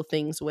do evil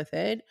things with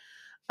it.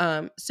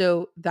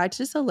 So that's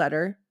just a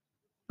letter.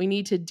 We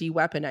need to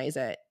de-weaponize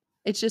it.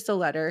 It's just a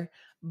letter.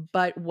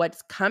 But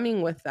what's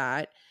coming with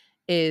that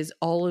is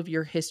all of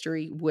your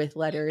history with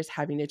letters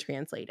having to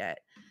translate it.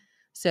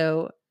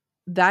 So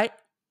that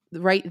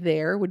right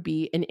there would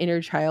be an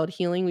inner child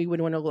healing we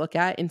would want to look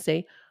at and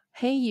say,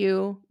 hey,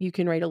 you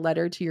can write a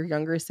letter to your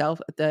younger self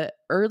at the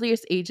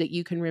earliest age that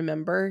you can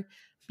remember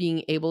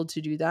being able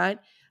to do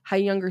that. Hi,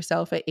 younger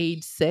self at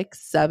age 6,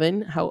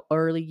 7, how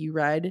early you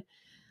read.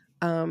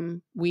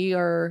 We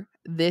are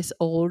this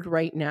old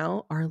right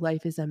now. Our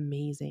life is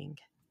amazing.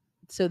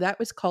 So that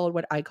was called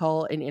what I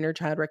call an inner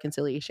child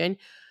reconciliation.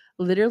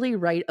 Literally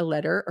write a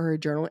letter or a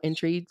journal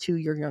entry to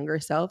your younger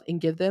self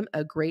and give them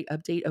a great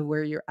update of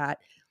where you're at.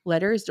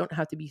 Letters don't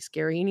have to be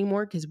scary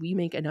anymore because we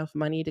make enough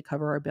money to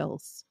cover our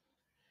bills.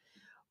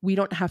 We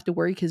don't have to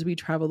worry because we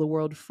travel the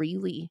world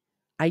freely.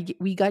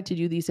 We got to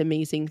do these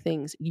amazing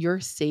things. You're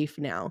safe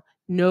now.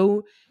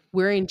 No,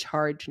 we're in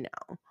charge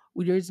now.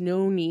 There's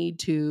no need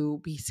to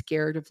be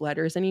scared of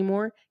letters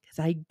anymore because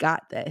I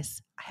got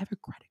this. I have a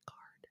credit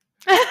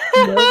card.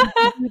 We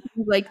can do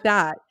things like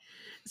that.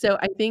 So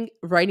I think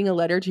writing a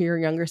letter to your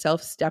younger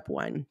self, step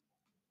one,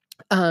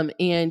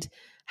 and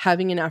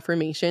having an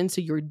affirmation. So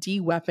you're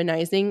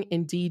de-weaponizing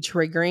and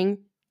de-triggering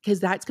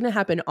because that's going to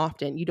happen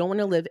often. You don't want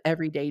to live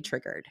every day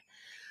triggered.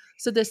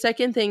 So the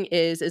second thing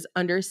is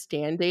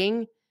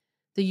understanding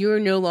that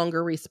you're no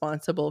longer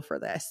responsible for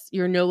this.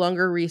 You're no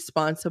longer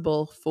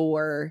responsible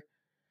for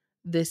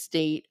the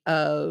state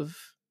of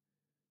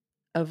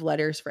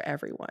letters for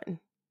everyone.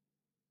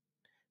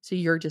 So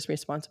you're just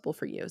responsible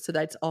for you. So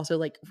that's also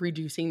like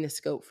reducing the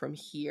scope from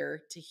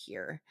here to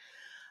here.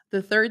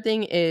 The third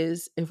thing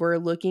is if we're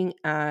looking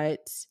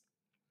at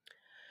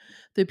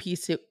the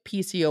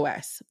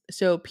PCOS.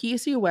 So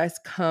PCOS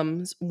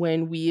comes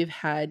when we've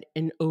had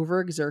an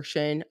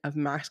overexertion of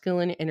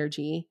masculine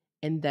energy,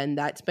 and then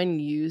that's been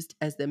used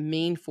as the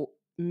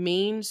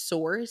main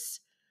source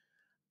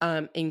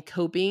in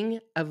coping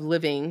of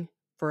living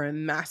for a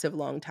massive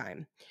long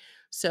time.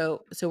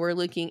 So we're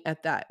looking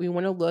at that. We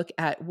want to look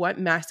at what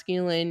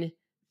masculine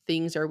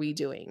things are we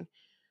doing?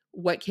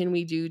 What can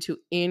we do to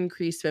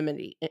increase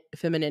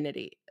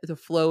femininity, the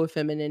flow of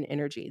feminine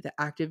energy, the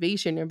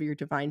activation of your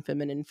divine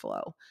feminine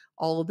flow,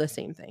 all of the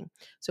same thing.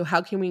 So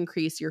how can we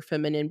increase your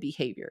feminine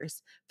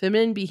behaviors?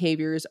 Feminine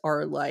behaviors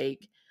are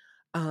like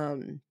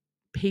um,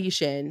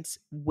 patience,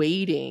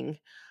 waiting.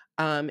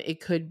 It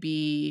could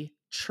be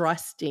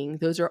trusting.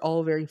 Those are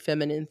all very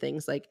feminine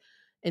things. Like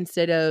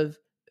instead of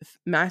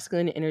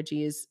masculine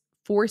energy is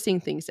forcing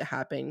things to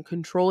happen,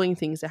 controlling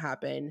things to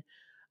happen,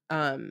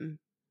 um,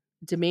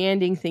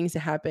 demanding things to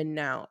happen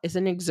now. It's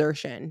an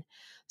exertion.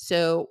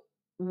 So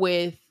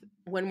with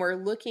when we're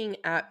looking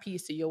at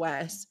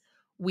PCOS,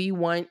 we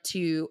want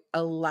to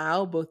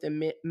allow both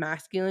the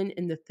masculine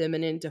and the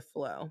feminine to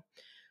flow.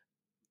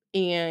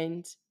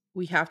 And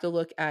we have to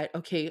look at,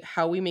 okay,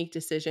 how we make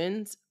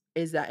decisions,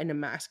 is that in a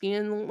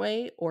masculine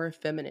way or a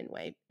feminine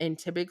way? And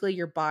typically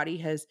your body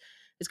has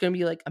it's going to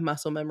be like a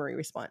muscle memory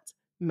response,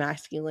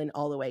 masculine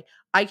all the way.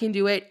 I can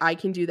do it. I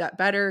can do that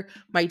better.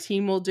 My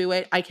team will do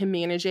it. I can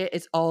manage it.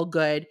 It's all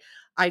good.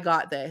 I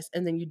got this.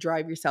 And then you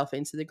drive yourself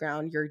into the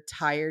ground. You're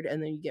tired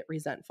and then you get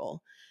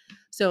resentful.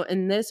 So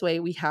in this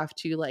way, we have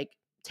to like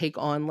take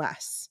on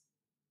less,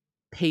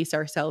 pace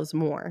ourselves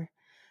more,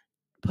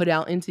 put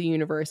out into the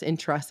universe and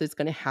trust it's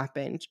going to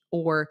happen.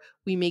 Or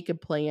we make a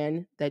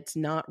plan that's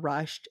not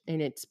rushed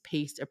and it's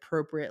paced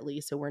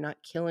appropriately so we're not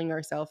killing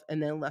ourselves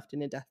and then left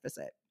in a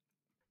deficit.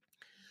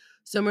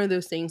 Some of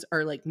those things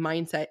are like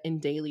mindset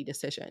and daily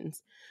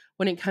decisions.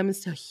 When it comes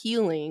to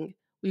healing,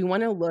 we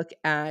want to look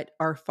at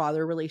our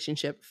father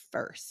relationship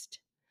first.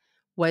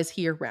 Was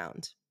he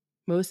around?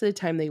 Most of the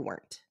time, they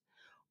weren't,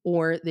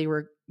 or they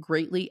were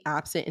greatly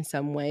absent in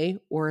some way,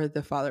 or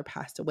the father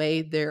passed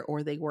away there,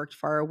 or they worked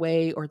far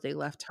away, or they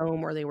left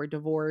home, or they were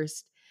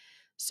divorced.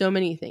 So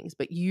many things.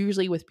 But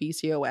usually with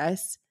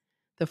PCOS,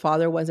 the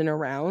father wasn't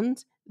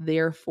around.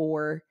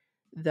 Therefore,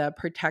 the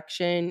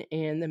protection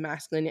and the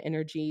masculine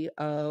energy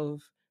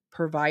of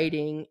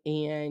providing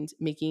and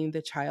making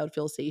the child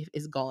feel safe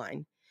is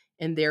gone.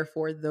 And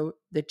therefore,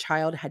 the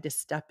child had to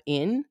step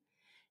in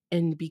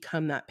and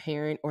become that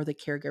parent or the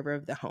caregiver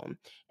of the home.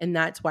 And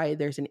that's why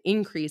there's an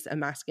increase of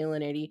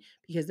masculinity,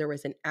 because there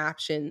was an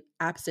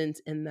absence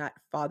in that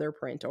father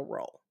parental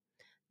role.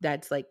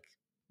 That's like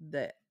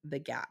the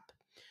gap.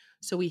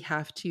 So we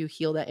have to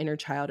heal that inner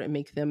child and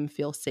make them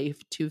feel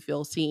safe to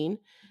feel seen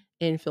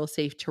and feel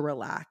safe to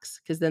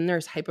relax, because then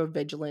there's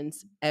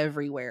hypervigilance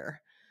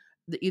everywhere.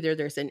 Either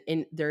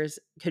there's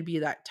could be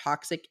that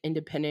toxic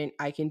independent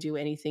I can do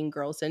anything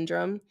girl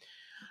syndrome,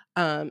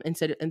 and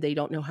they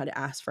don't know how to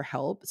ask for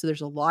help. So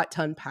there's a lot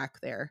to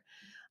unpack there.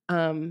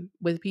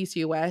 With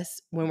PCOS,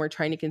 when we're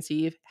trying to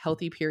conceive,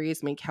 healthy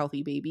periods make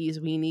healthy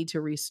babies. We need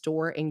to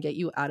restore and get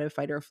you out of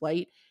fight or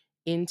flight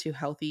into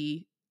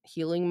healthy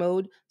healing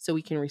mode so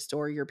we can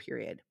restore your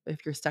period.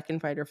 If you're stuck in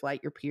fight or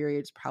flight, your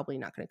period's probably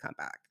not going to come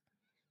back.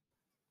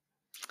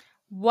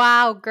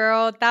 Wow,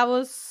 girl, that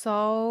was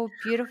so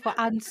beautiful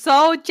and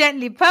so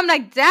gently put. I'm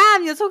like,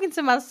 damn, you're talking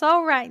to my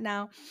soul right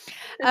now.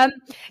 Um,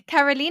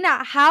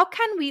 Carolina, how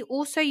can we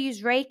also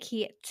use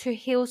Reiki to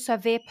heal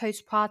severe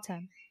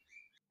postpartum?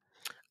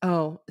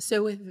 Oh,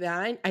 so with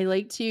that,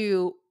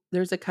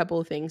 there's a couple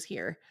of things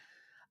here.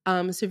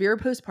 Severe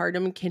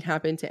postpartum can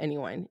happen to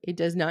anyone. It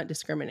does not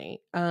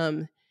discriminate.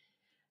 The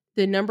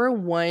number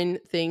one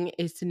thing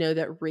is to know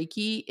that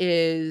Reiki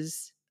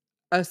is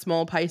a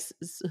small pie,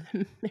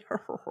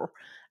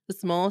 a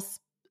small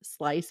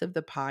slice of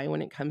the pie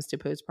when it comes to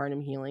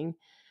postpartum healing.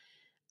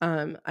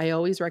 I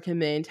always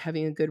recommend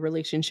having a good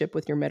relationship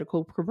with your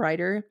medical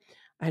provider.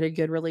 I had a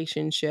good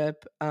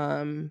relationship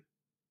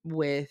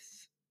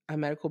with a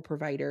medical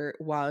provider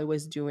while I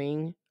was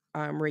doing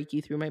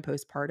Reiki through my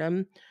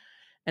postpartum,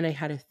 and I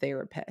had a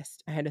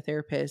therapist. I had a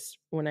therapist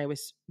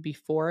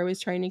before I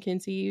was trying to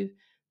conceive,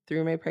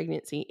 through my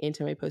pregnancy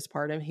into my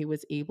postpartum. He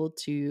was able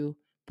to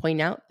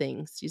point out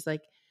things. She's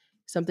like,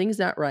 something's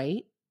not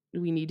right.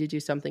 We need to do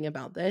something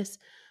about this.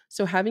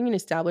 So having an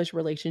established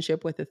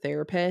relationship with a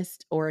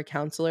therapist or a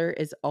counselor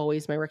is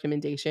always my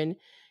recommendation,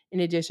 in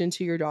addition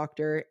to your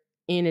doctor,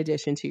 in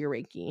addition to your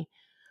Reiki.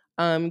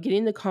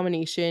 Getting the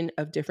combination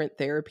of different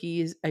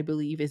therapies, I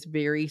believe, is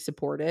very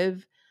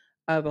supportive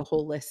of a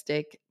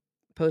holistic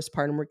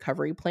postpartum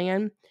recovery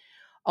plan.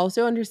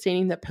 Also,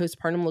 understanding that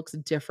postpartum looks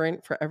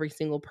different for every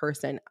single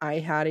person. I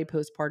had a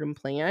postpartum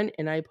plan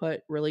and I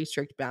put really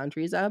strict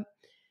boundaries up.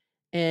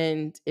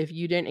 And if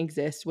you didn't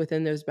exist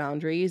within those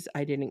boundaries,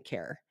 I didn't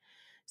care.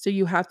 So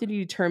you have to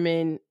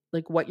determine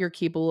like what you're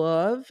capable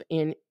of.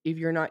 And if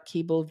you're not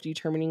capable of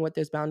determining what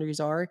those boundaries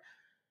are,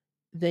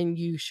 then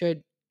you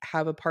should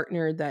have a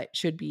partner that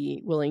should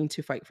be willing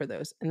to fight for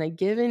those. And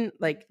given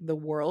like the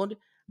world,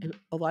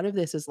 a lot of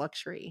this is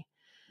luxury.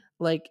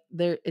 like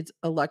there it's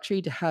a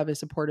luxury to have a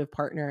supportive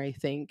partner, I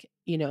think.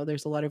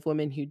 There's a lot of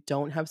women who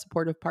don't have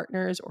supportive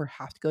partners or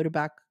have to go to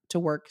back to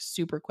work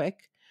super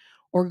quick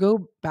or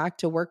go back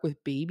to work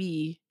with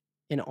baby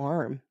in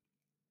arm.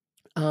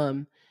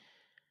 Um,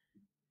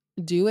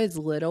 do as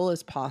little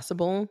as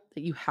possible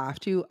that you have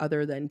to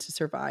other than to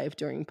survive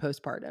during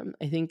postpartum.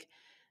 I think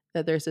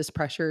that there's this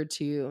pressure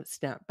to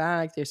snap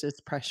back, there's this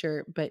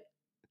pressure, but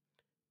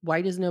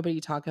why does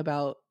nobody talk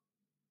about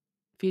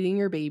feeding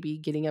your baby,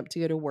 getting up to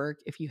go to work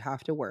if you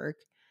have to work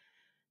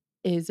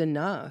is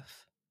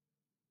enough?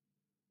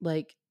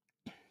 Like,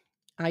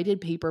 I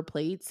did paper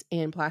plates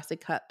and plastic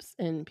cups,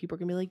 and people are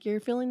gonna be like, "You're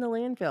filling the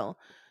landfill."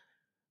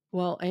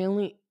 Well, I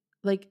only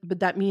but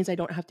that means I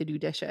don't have to do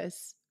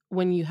dishes.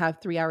 When you have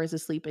 3 hours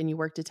of sleep and you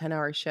worked a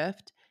 10-hour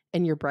shift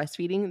and you're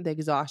breastfeeding, the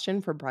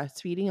exhaustion for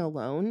breastfeeding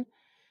alone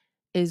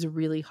is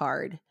really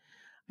hard.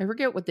 I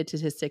forget what the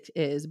statistic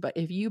is, but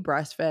if you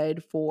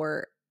breastfed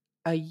for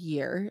a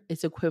year,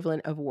 it's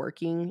equivalent of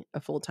working a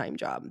full-time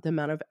job. The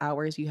amount of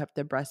hours you have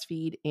to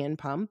breastfeed and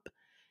pump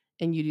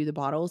and you do the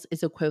bottles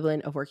is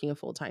equivalent of working a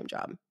full-time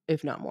job,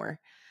 if not more.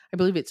 I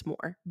believe it's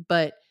more,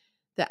 but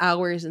the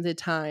hours and the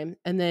time.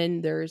 And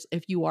then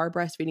if you are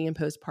breastfeeding in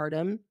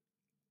postpartum,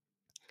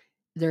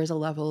 there's a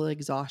level of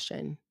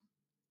exhaustion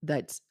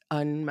that's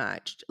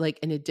unmatched. Like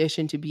in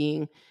addition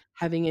to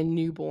having a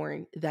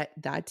newborn,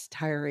 that's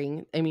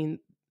tiring. I mean,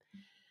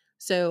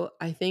 so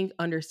I think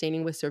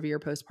understanding with severe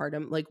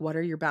postpartum, like what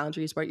are your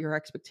boundaries, what are your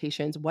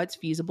expectations, what's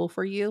feasible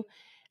for you,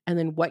 and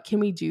then what can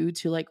we do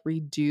to like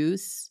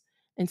reduce.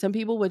 And some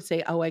people would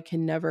say, "Oh, I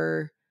can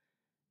never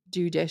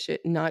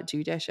not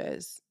do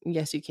dishes."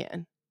 Yes, you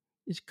can.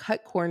 Just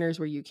cut corners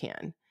where you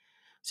can.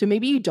 So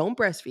maybe you don't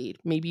breastfeed.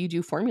 Maybe you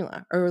do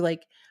formula. Or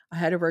like I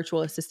had a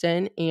virtual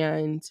assistant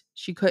and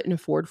she couldn't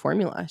afford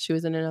formula. She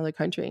was in another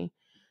country.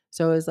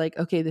 So I was like,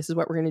 okay, this is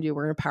what we're going to do.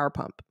 We're going to power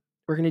pump.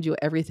 We're going to do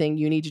everything.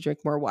 You need to drink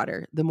more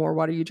water. The more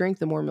water you drink,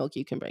 the more milk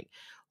you can drink.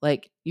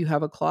 Like you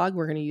have a clog,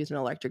 we're going to use an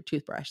electric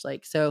toothbrush.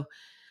 I'm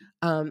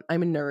a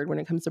nerd when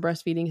it comes to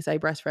breastfeeding because I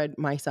breastfed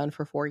my son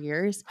for 4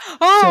 years.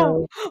 Oh,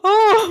 So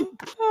oh,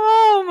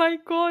 oh my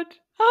God.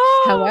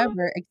 Oh.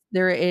 however,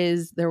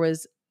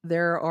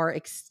 there are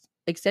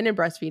extended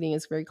breastfeeding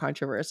is very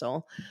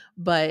controversial,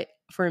 but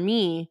for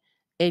me,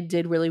 it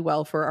did really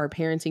well for our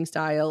parenting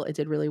style. It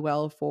did really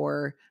well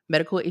for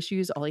medical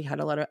issues. Ollie had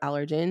a lot of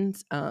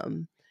allergens,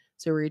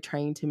 so we were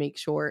trying to make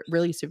sure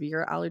really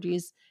severe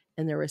allergies.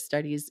 And there were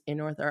studies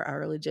in with our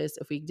allergist.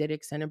 If we did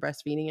extended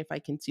breastfeeding, if I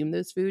consume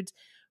those foods,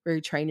 we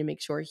were trying to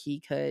make sure he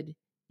could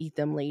eat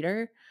them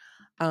later.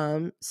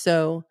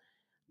 So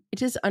it's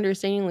just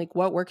understanding like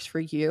what works for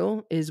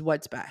you is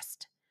what's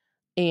best.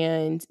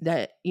 And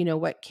that,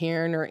 what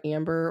Karen or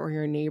Amber or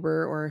your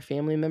neighbor or a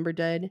family member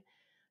did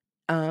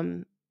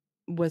um,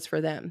 was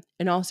for them.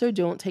 And also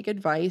don't take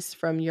advice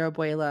from your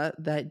abuela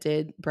that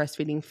did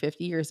breastfeeding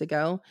 50 years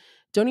ago.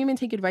 Don't even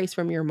take advice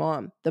from your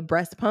mom. The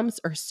breast pumps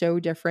are so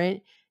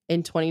different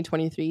in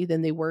 2023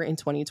 than they were in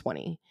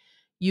 2020.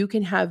 You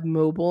can have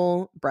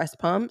mobile breast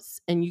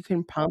pumps and you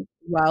can pump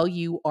while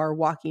you are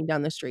walking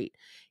down the street.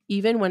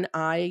 Even when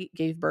I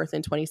gave birth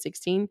in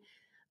 2016,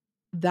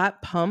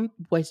 that pump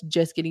was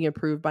just getting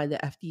approved by the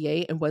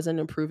FDA and wasn't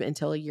approved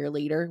until a year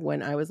later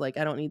when I was like,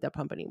 I don't need that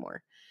pump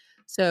anymore.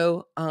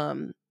 So,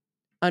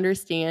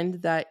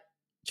 understand that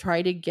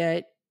try to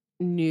get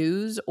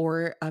news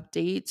or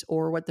updates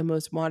or what the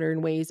most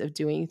modern ways of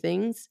doing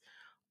things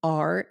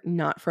are,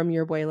 not from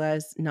your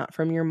abuelas, not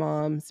from your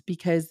moms,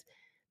 because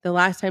the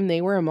last time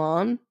they were a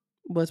mom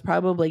was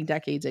probably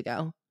decades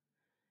ago.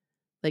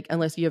 Like,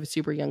 unless you have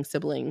super young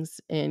siblings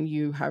and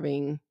you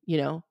having,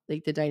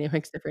 like the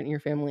dynamics different in your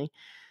family.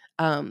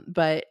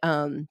 But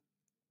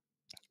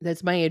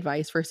that's my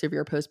advice for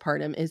severe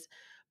postpartum is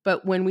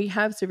but when we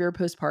have severe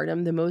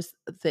postpartum, the most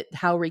that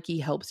how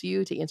Reiki helps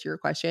you to answer your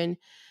question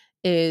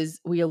is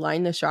we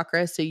align the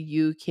chakras so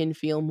you can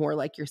feel more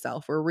like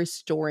yourself. We're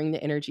restoring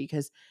the energy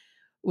because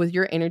with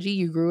your energy,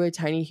 you grew a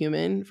tiny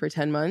human for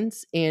 10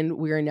 months and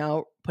we are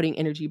now putting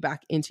energy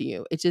back into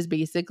you. It's just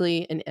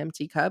basically an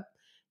empty cup,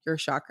 your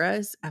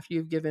chakras after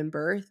you've given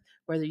birth,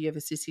 whether you have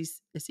a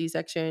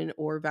C-section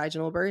or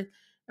vaginal birth.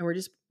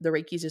 And the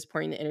Reiki is just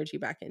pouring the energy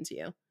back into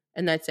you.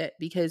 And that's it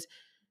because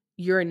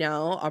you're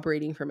now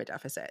operating from a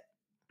deficit.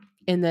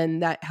 And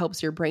then that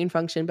helps your brain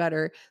function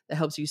better. That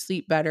helps you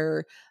sleep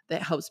better.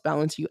 That helps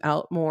balance you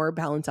out more,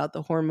 balance out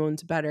the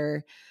hormones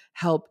better,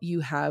 help you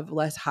have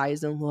less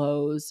highs and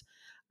lows.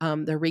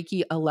 The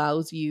Reiki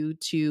allows you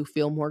to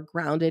feel more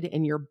grounded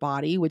in your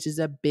body, which is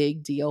a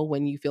big deal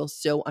when you feel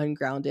so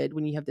ungrounded,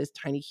 when you have this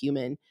tiny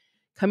human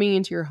coming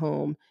into your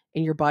home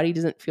and your body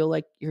doesn't feel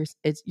like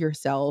it's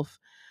yourself.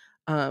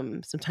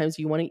 Sometimes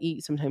you want to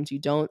eat, sometimes you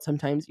don't.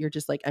 Sometimes you're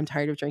just like, I'm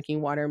tired of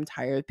drinking water, I'm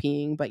tired of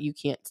peeing, but you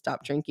can't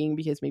stop drinking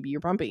because maybe you're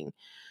pumping.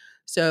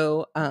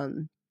 So,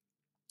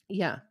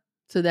 yeah.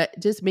 So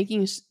that just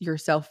making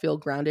yourself feel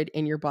grounded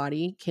in your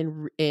body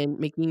and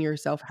making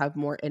yourself have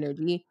more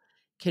energy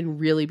can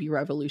really be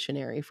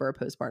revolutionary for a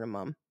postpartum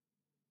mom.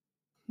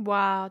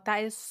 Wow,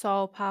 that is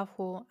so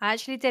powerful. I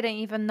actually didn't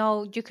even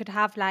know you could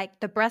have like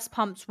the breast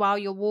pumps while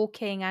you're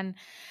walking, and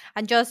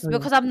just Oh, yeah.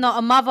 because I'm not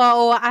a mother,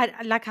 or I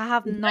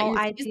have It's not no your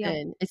idea.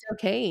 season. It's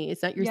okay.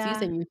 It's not your Yeah.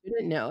 season. You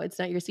shouldn't know. It's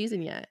not your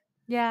season yet.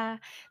 Yeah.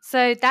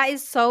 So that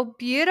is so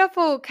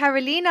beautiful,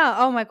 Carolina.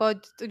 Oh my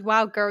God.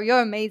 Wow, girl,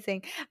 you're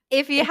amazing.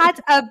 If you had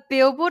a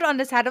billboard on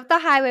the side of the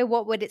highway,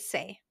 what would it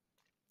say?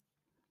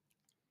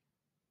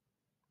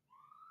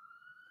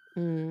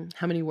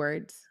 How many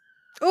words?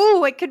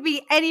 Oh, it could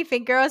be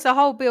anything, girl. It's a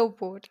whole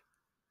billboard.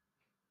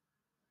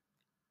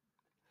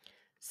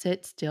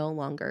 Sit still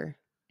longer.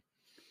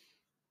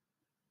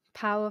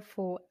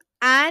 Powerful.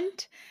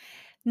 And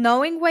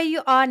knowing where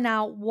you are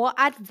now, what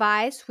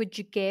advice would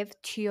you give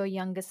to your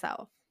younger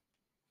self?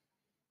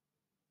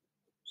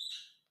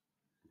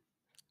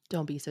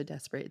 Don't be so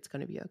desperate. It's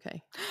going to be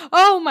okay.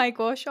 Oh my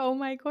gosh. Oh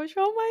my gosh.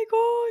 Oh my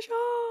gosh.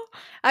 Oh,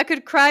 I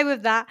could cry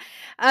with that.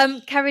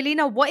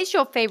 Carolina, what is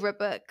your favorite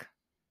book?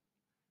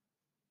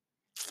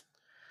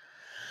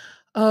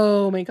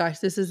 Oh my gosh,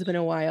 this has been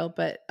a while,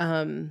 but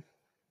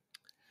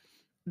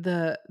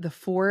the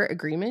Four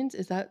Agreements,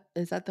 is that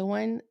the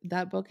one?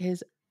 That book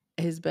has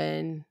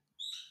been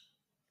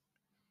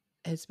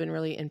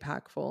really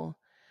impactful.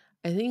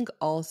 I think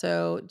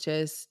also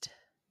just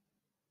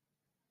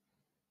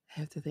I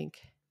have to think.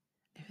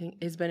 I think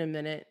it's been a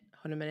minute.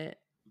 Hold a minute.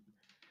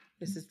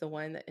 This is the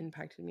one that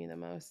impacted me the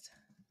most.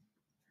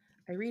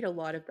 I read a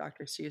lot of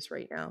Dr. Seuss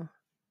right now.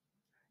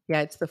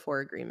 Yeah, it's the Four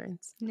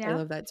Agreements. I Yeah.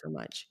 love that so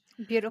much.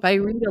 But I Beautiful.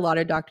 read a lot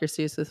of Dr.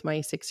 Seuss with my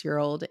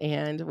 6-year-old,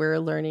 and we're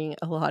learning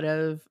a lot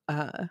of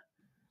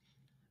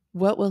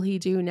what will he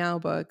do now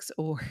books,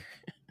 or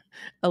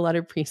a lot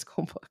of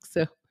preschool books.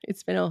 So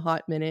it's been a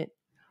hot minute.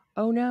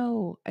 Oh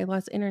no, I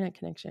lost internet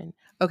connection.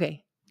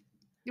 Okay.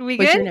 We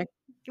What's good? your next?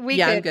 We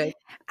Yeah, I'm good. good.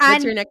 What's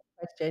And your next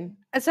question?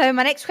 so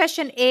my next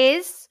question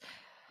is,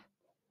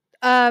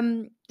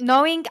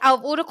 knowing out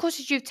of all the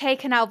courses you've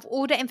taken, out of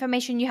all the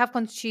information you have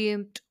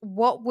consumed,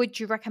 what would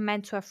you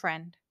recommend to a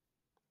friend?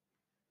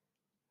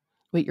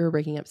 Wait, you were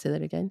breaking up. Say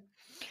that again.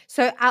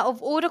 So out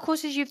of all the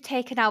courses you've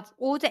taken, out of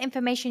all the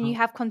information you Oh.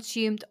 have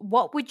consumed,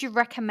 what would you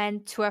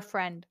recommend to a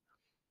friend?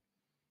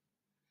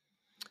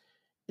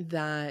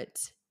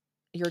 That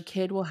your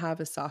kid will have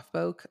a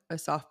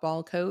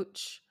softball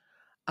coach.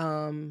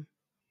 Um,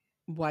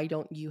 why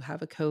don't you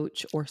have a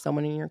coach or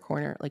someone in your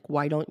corner? Like,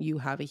 why don't you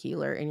have a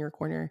healer in your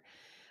corner?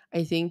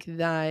 I think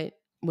that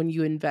when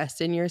you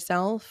invest in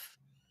yourself,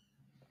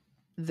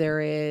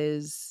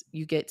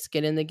 you get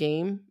skin in the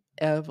game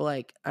of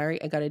like, all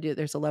right, I got to do it.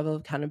 There's a level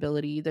of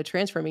accountability. The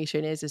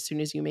transformation is as soon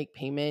as you make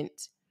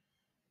payment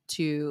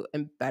to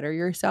better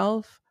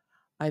yourself.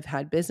 I've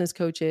had business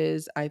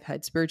coaches, I've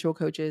had spiritual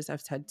coaches,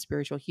 I've had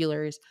spiritual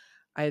healers,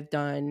 I've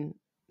done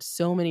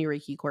so many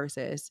Reiki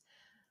courses.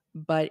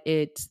 But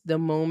it's the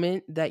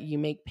moment that you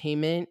make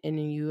payment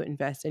and you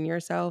invest in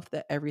yourself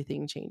that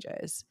everything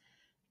changes.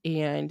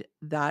 And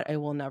that I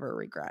will never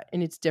regret.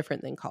 And it's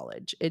different than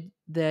college.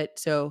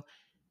 So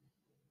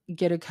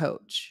get a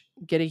coach,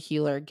 get a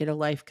healer, get a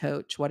life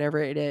coach, whatever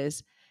it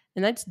is.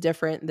 And that's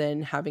different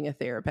than having a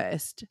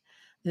therapist.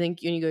 I think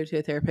when you go to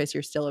a therapist,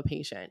 you're still a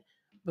patient.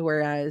 But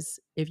whereas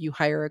if you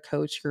hire a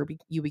coach,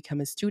 you become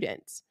a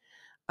student.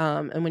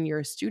 And when you're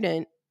a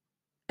student,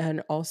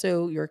 and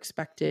also you're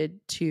expected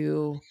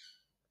to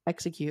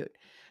execute.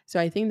 So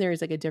I think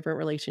there's like a different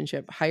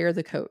relationship. Hire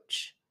the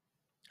coach,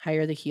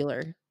 hire the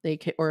healer.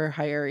 Or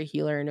hire a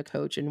healer and a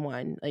coach in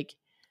one, like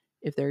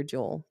if they're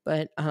dual.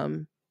 But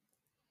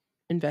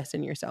invest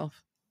in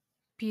yourself.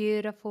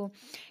 Beautiful.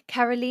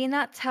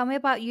 Carolina, tell me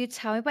about you.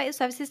 Tell me about your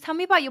services. Tell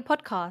me about your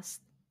podcast.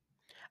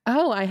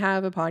 Oh, I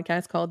have a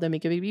podcast called the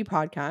Make a Baby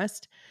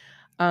Podcast.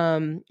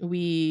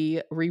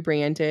 We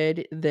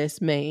rebranded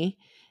this May,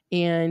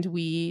 and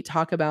we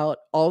talk about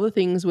all the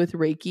things with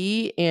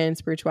Reiki and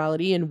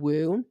spirituality and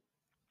woo,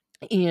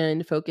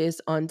 and focus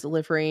on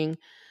delivering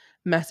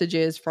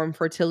messages from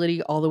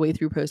fertility all the way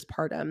through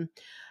postpartum.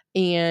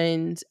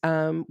 And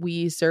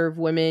we serve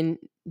women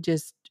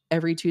just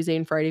every Tuesday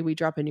and Friday. We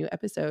drop a new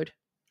episode.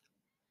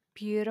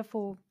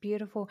 Beautiful,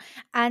 beautiful.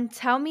 And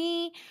tell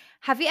me,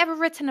 have you ever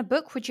written a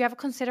book? Would you ever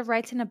consider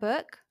writing a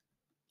book?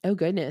 Oh,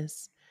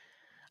 goodness.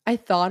 I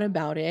thought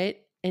about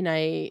it and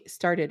I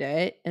started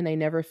it and I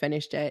never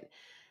finished it.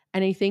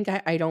 And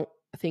I don't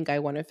think I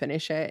want to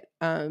finish it.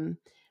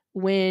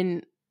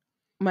 When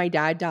my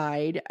dad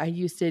died, I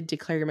used to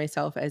declare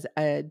myself as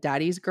a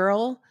daddy's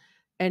girl.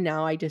 And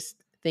now I just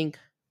think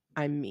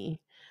I'm me.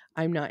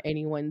 I'm not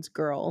anyone's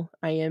girl.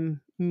 I am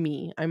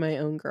me. I'm my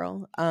own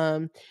girl.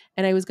 And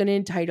I was going to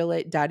entitle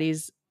it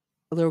Daddy's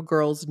Little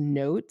Girl's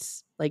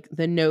Notes, like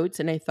the notes.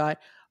 And I thought,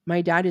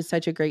 my dad is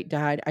such a great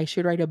dad. I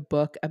should write a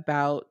book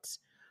about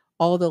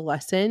all the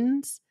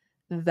lessons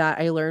that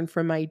I learned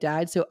from my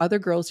dad so other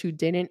girls who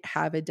didn't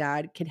have a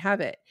dad can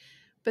have it.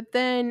 But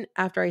then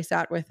after I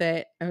sat with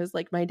it, I was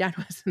like, my dad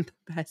wasn't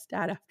the best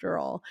dad after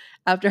all,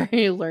 after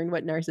I learned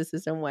what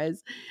narcissism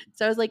was.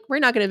 So I was like, we're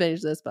not going to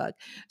finish this book.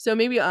 So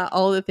maybe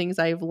all the things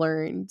I've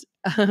learned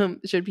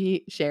should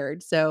be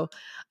shared. So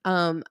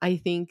I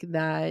think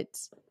that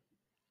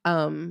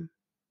um,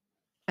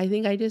 I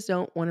think I just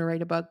don't wanna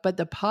write a book, but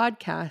the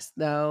podcast,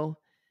 though,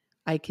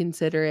 I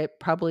consider it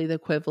probably the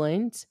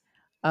equivalent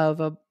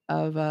of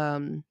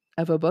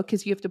of a book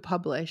because you have to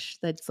publish.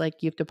 That's like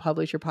you have to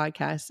publish your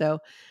podcast. So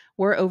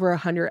we're over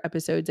 100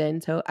 episodes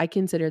in, so I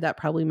consider that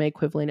probably my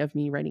equivalent of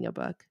me writing a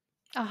book.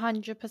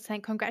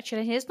 100%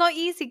 congratulations. It's not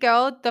easy,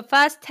 girl. The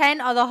first 10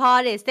 are the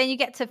hardest. Then you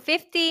get to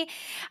 50,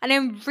 and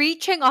then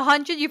reaching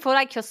 100, you feel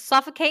like you're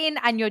suffocating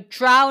and you're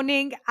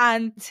drowning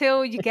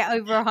until you get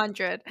over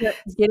 100. Yeah,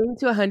 getting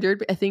to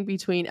 100, I think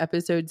between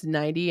episodes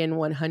 90 and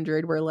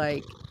 100 were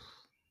like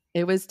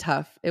it was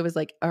tough. It was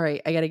like, "All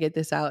right, I gotta get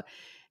this out."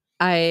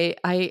 I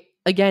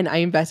again, I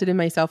invested in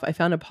myself. I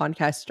found a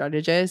podcast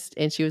strategist,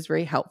 and she was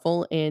very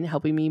helpful in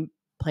helping me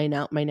plan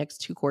out my next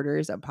 2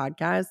 quarters of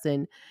podcasts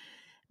and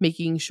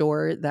making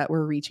sure that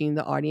we're reaching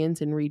the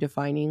audience and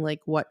redefining like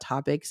what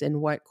topics and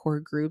what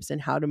core groups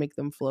and how to make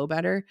them flow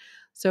better.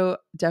 So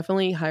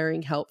definitely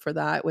hiring help for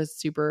that was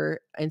super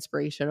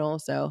inspirational.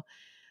 So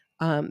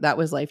that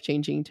was life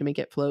changing to make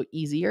it flow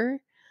easier.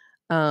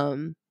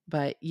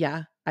 But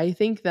yeah, I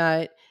think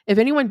that if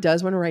anyone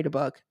does want to write a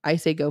book, I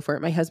say go for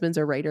it. My husband's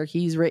a writer.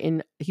 He's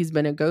been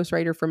a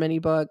ghostwriter for many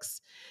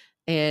books,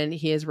 and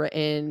he has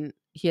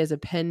a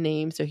pen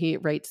name. So he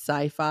writes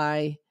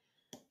sci-fi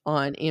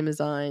on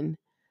Amazon.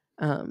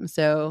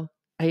 So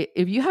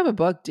if you have a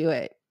book, do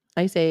it.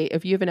 I say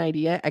if you have an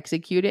idea,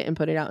 execute it and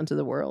put it out into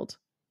the world.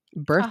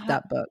 Birth Uh-huh.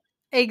 that book.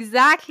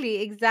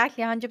 Exactly,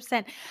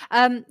 100%.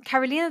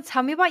 Carolina,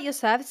 tell me about your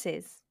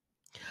services.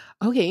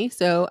 Okay,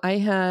 so I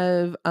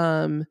have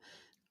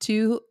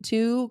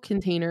two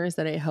containers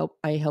that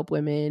I help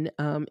women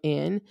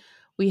in.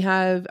 We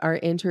have our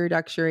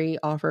introductory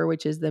offer,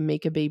 which is the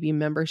Make a Baby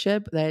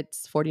membership.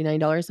 That's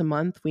 $49 a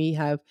month. We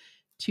have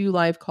 2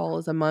 live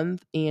calls a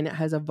month, and it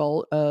has a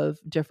vault of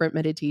different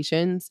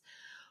meditations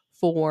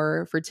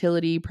for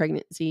fertility,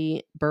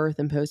 pregnancy, birth,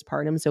 and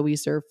postpartum. So we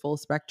serve full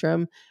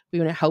spectrum. We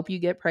want to help you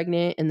get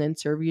pregnant and then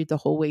serve you the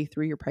whole way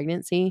through your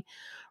pregnancy.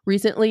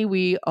 Recently,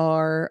 we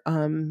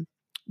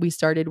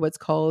started what's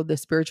called the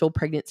spiritual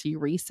pregnancy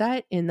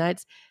reset, and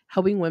that's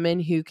helping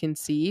women who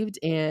conceived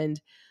and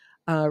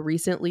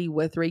recently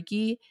with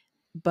Reiki.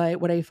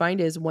 But what I find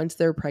is once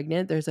they're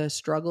pregnant, there's a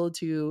struggle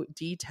to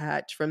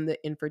detach from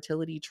the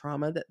infertility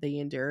trauma that they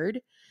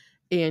endured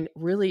and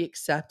really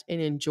accept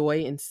and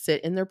enjoy and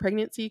sit in their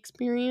pregnancy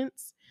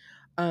experience.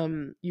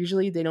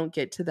 Usually they don't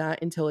get to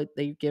that until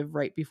they give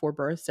right before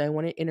birth. So I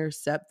want to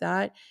intercept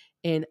that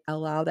and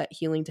allow that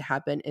healing to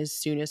happen as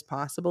soon as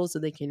possible so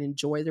they can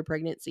enjoy their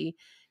pregnancy,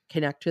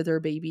 connect to their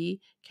baby,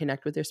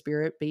 connect with their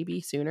spirit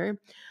baby sooner.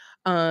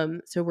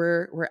 So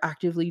we're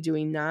actively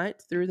doing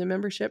that through the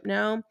membership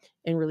now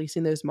and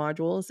releasing those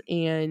modules.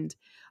 And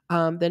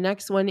the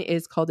next one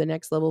is called the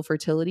Next Level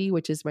Fertility,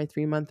 which is my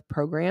 3-month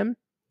program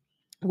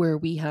where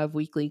we have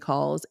weekly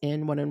calls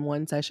and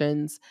one-on-one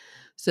sessions.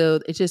 So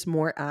it's just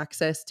more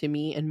access to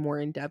me and more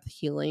in-depth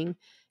healing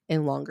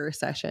and longer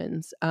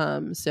sessions.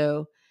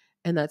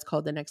 And that's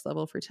called the Next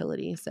Level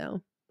Fertility.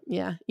 So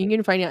yeah, you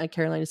can find it at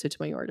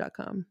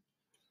carolinasotomayor.com.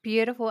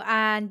 Beautiful.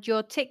 And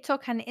your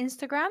TikTok and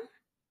Instagram?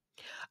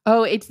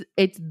 Oh, it's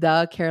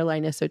the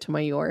Carolina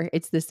Sotomayor.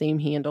 It's the same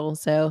handle.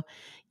 So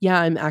yeah,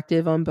 I'm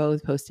active on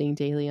both, posting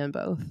daily on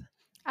both.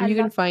 I And you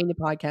can love find the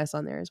podcast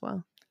on there as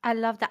well. I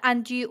love that.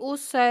 And do you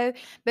also,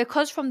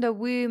 because from the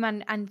womb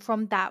and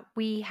from that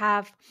we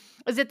have,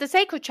 is it the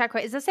sacral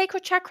chakra? Is the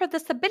sacral chakra the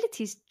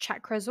stability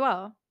chakra as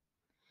well?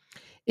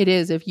 It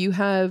is if you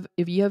have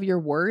your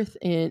worth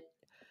in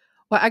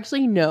well,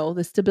 actually, no.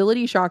 The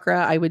stability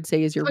chakra, I would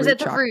say, is your Or is root it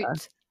the chakra.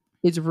 root?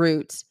 It's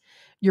root.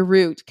 Your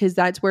root, because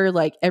that's where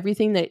like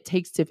everything that it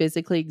takes to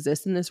physically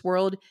exist in this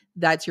world,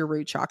 that's your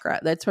root chakra.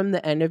 That's from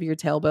the end of your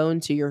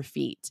tailbone to your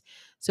feet.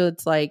 So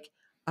it's like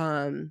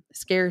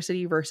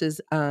scarcity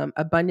versus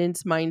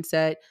abundance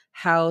mindset,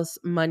 house,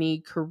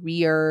 money,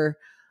 career,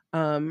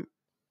 um,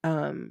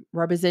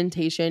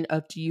 representation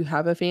of do you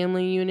have a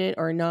family unit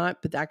or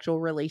not, but the actual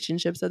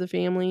relationships of the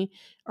family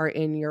are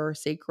in your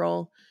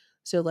sacral.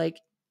 So like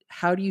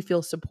how do you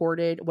feel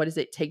supported? What does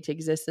it take to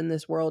exist in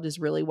this world is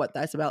really what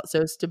that's about.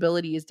 So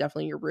stability is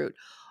definitely your root.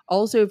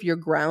 Also, if you're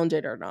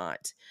grounded or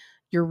not,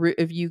 your root,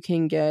 if you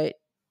can get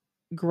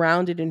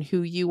grounded in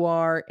who you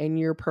are and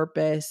your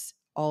purpose,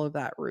 all of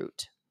that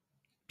root.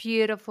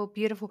 Beautiful,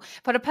 beautiful.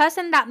 For the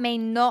person that may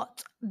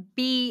not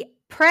be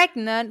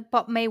pregnant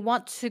but may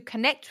want to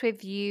connect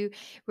with you,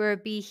 whether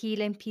it be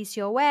healing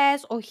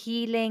PCOS or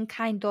healing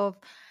kind of,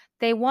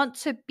 they want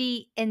to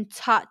be in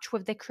touch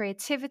with their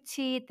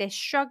creativity, they're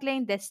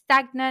struggling, they're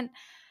stagnant.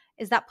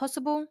 Is that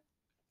possible?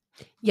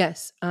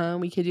 Yes,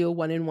 we could do a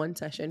one-on-one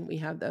session. We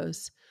have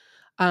those.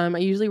 I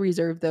usually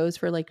reserve those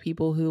for like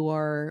people who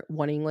are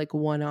wanting like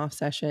one-off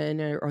session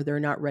or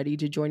they're not ready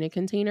to join a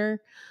container.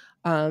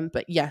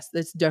 But yes,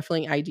 that's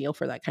definitely ideal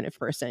for that kind of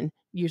person.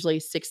 Usually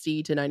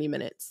 60 to 90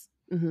 minutes.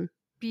 Mhm.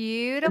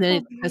 And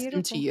then Beautiful, it's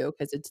custom to beautiful. you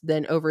because it's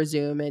then over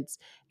Zoom. It's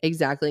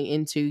exactly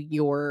into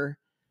your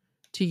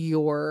to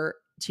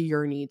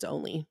your needs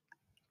only.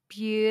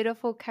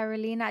 Beautiful,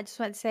 Carolina. I just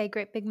want to say a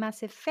great, big,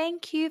 massive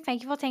thank you.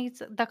 Thank you for taking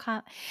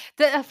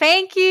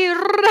thank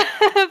you.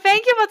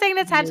 Thank you for taking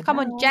the time to You come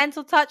on have.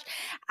 Gentle Touch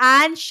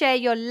and share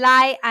your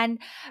light and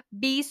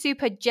be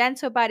super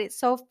gentle about it.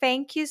 So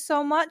thank you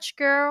so much,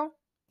 girl.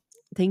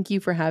 Thank you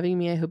for having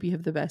me. I hope you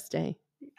have the best day.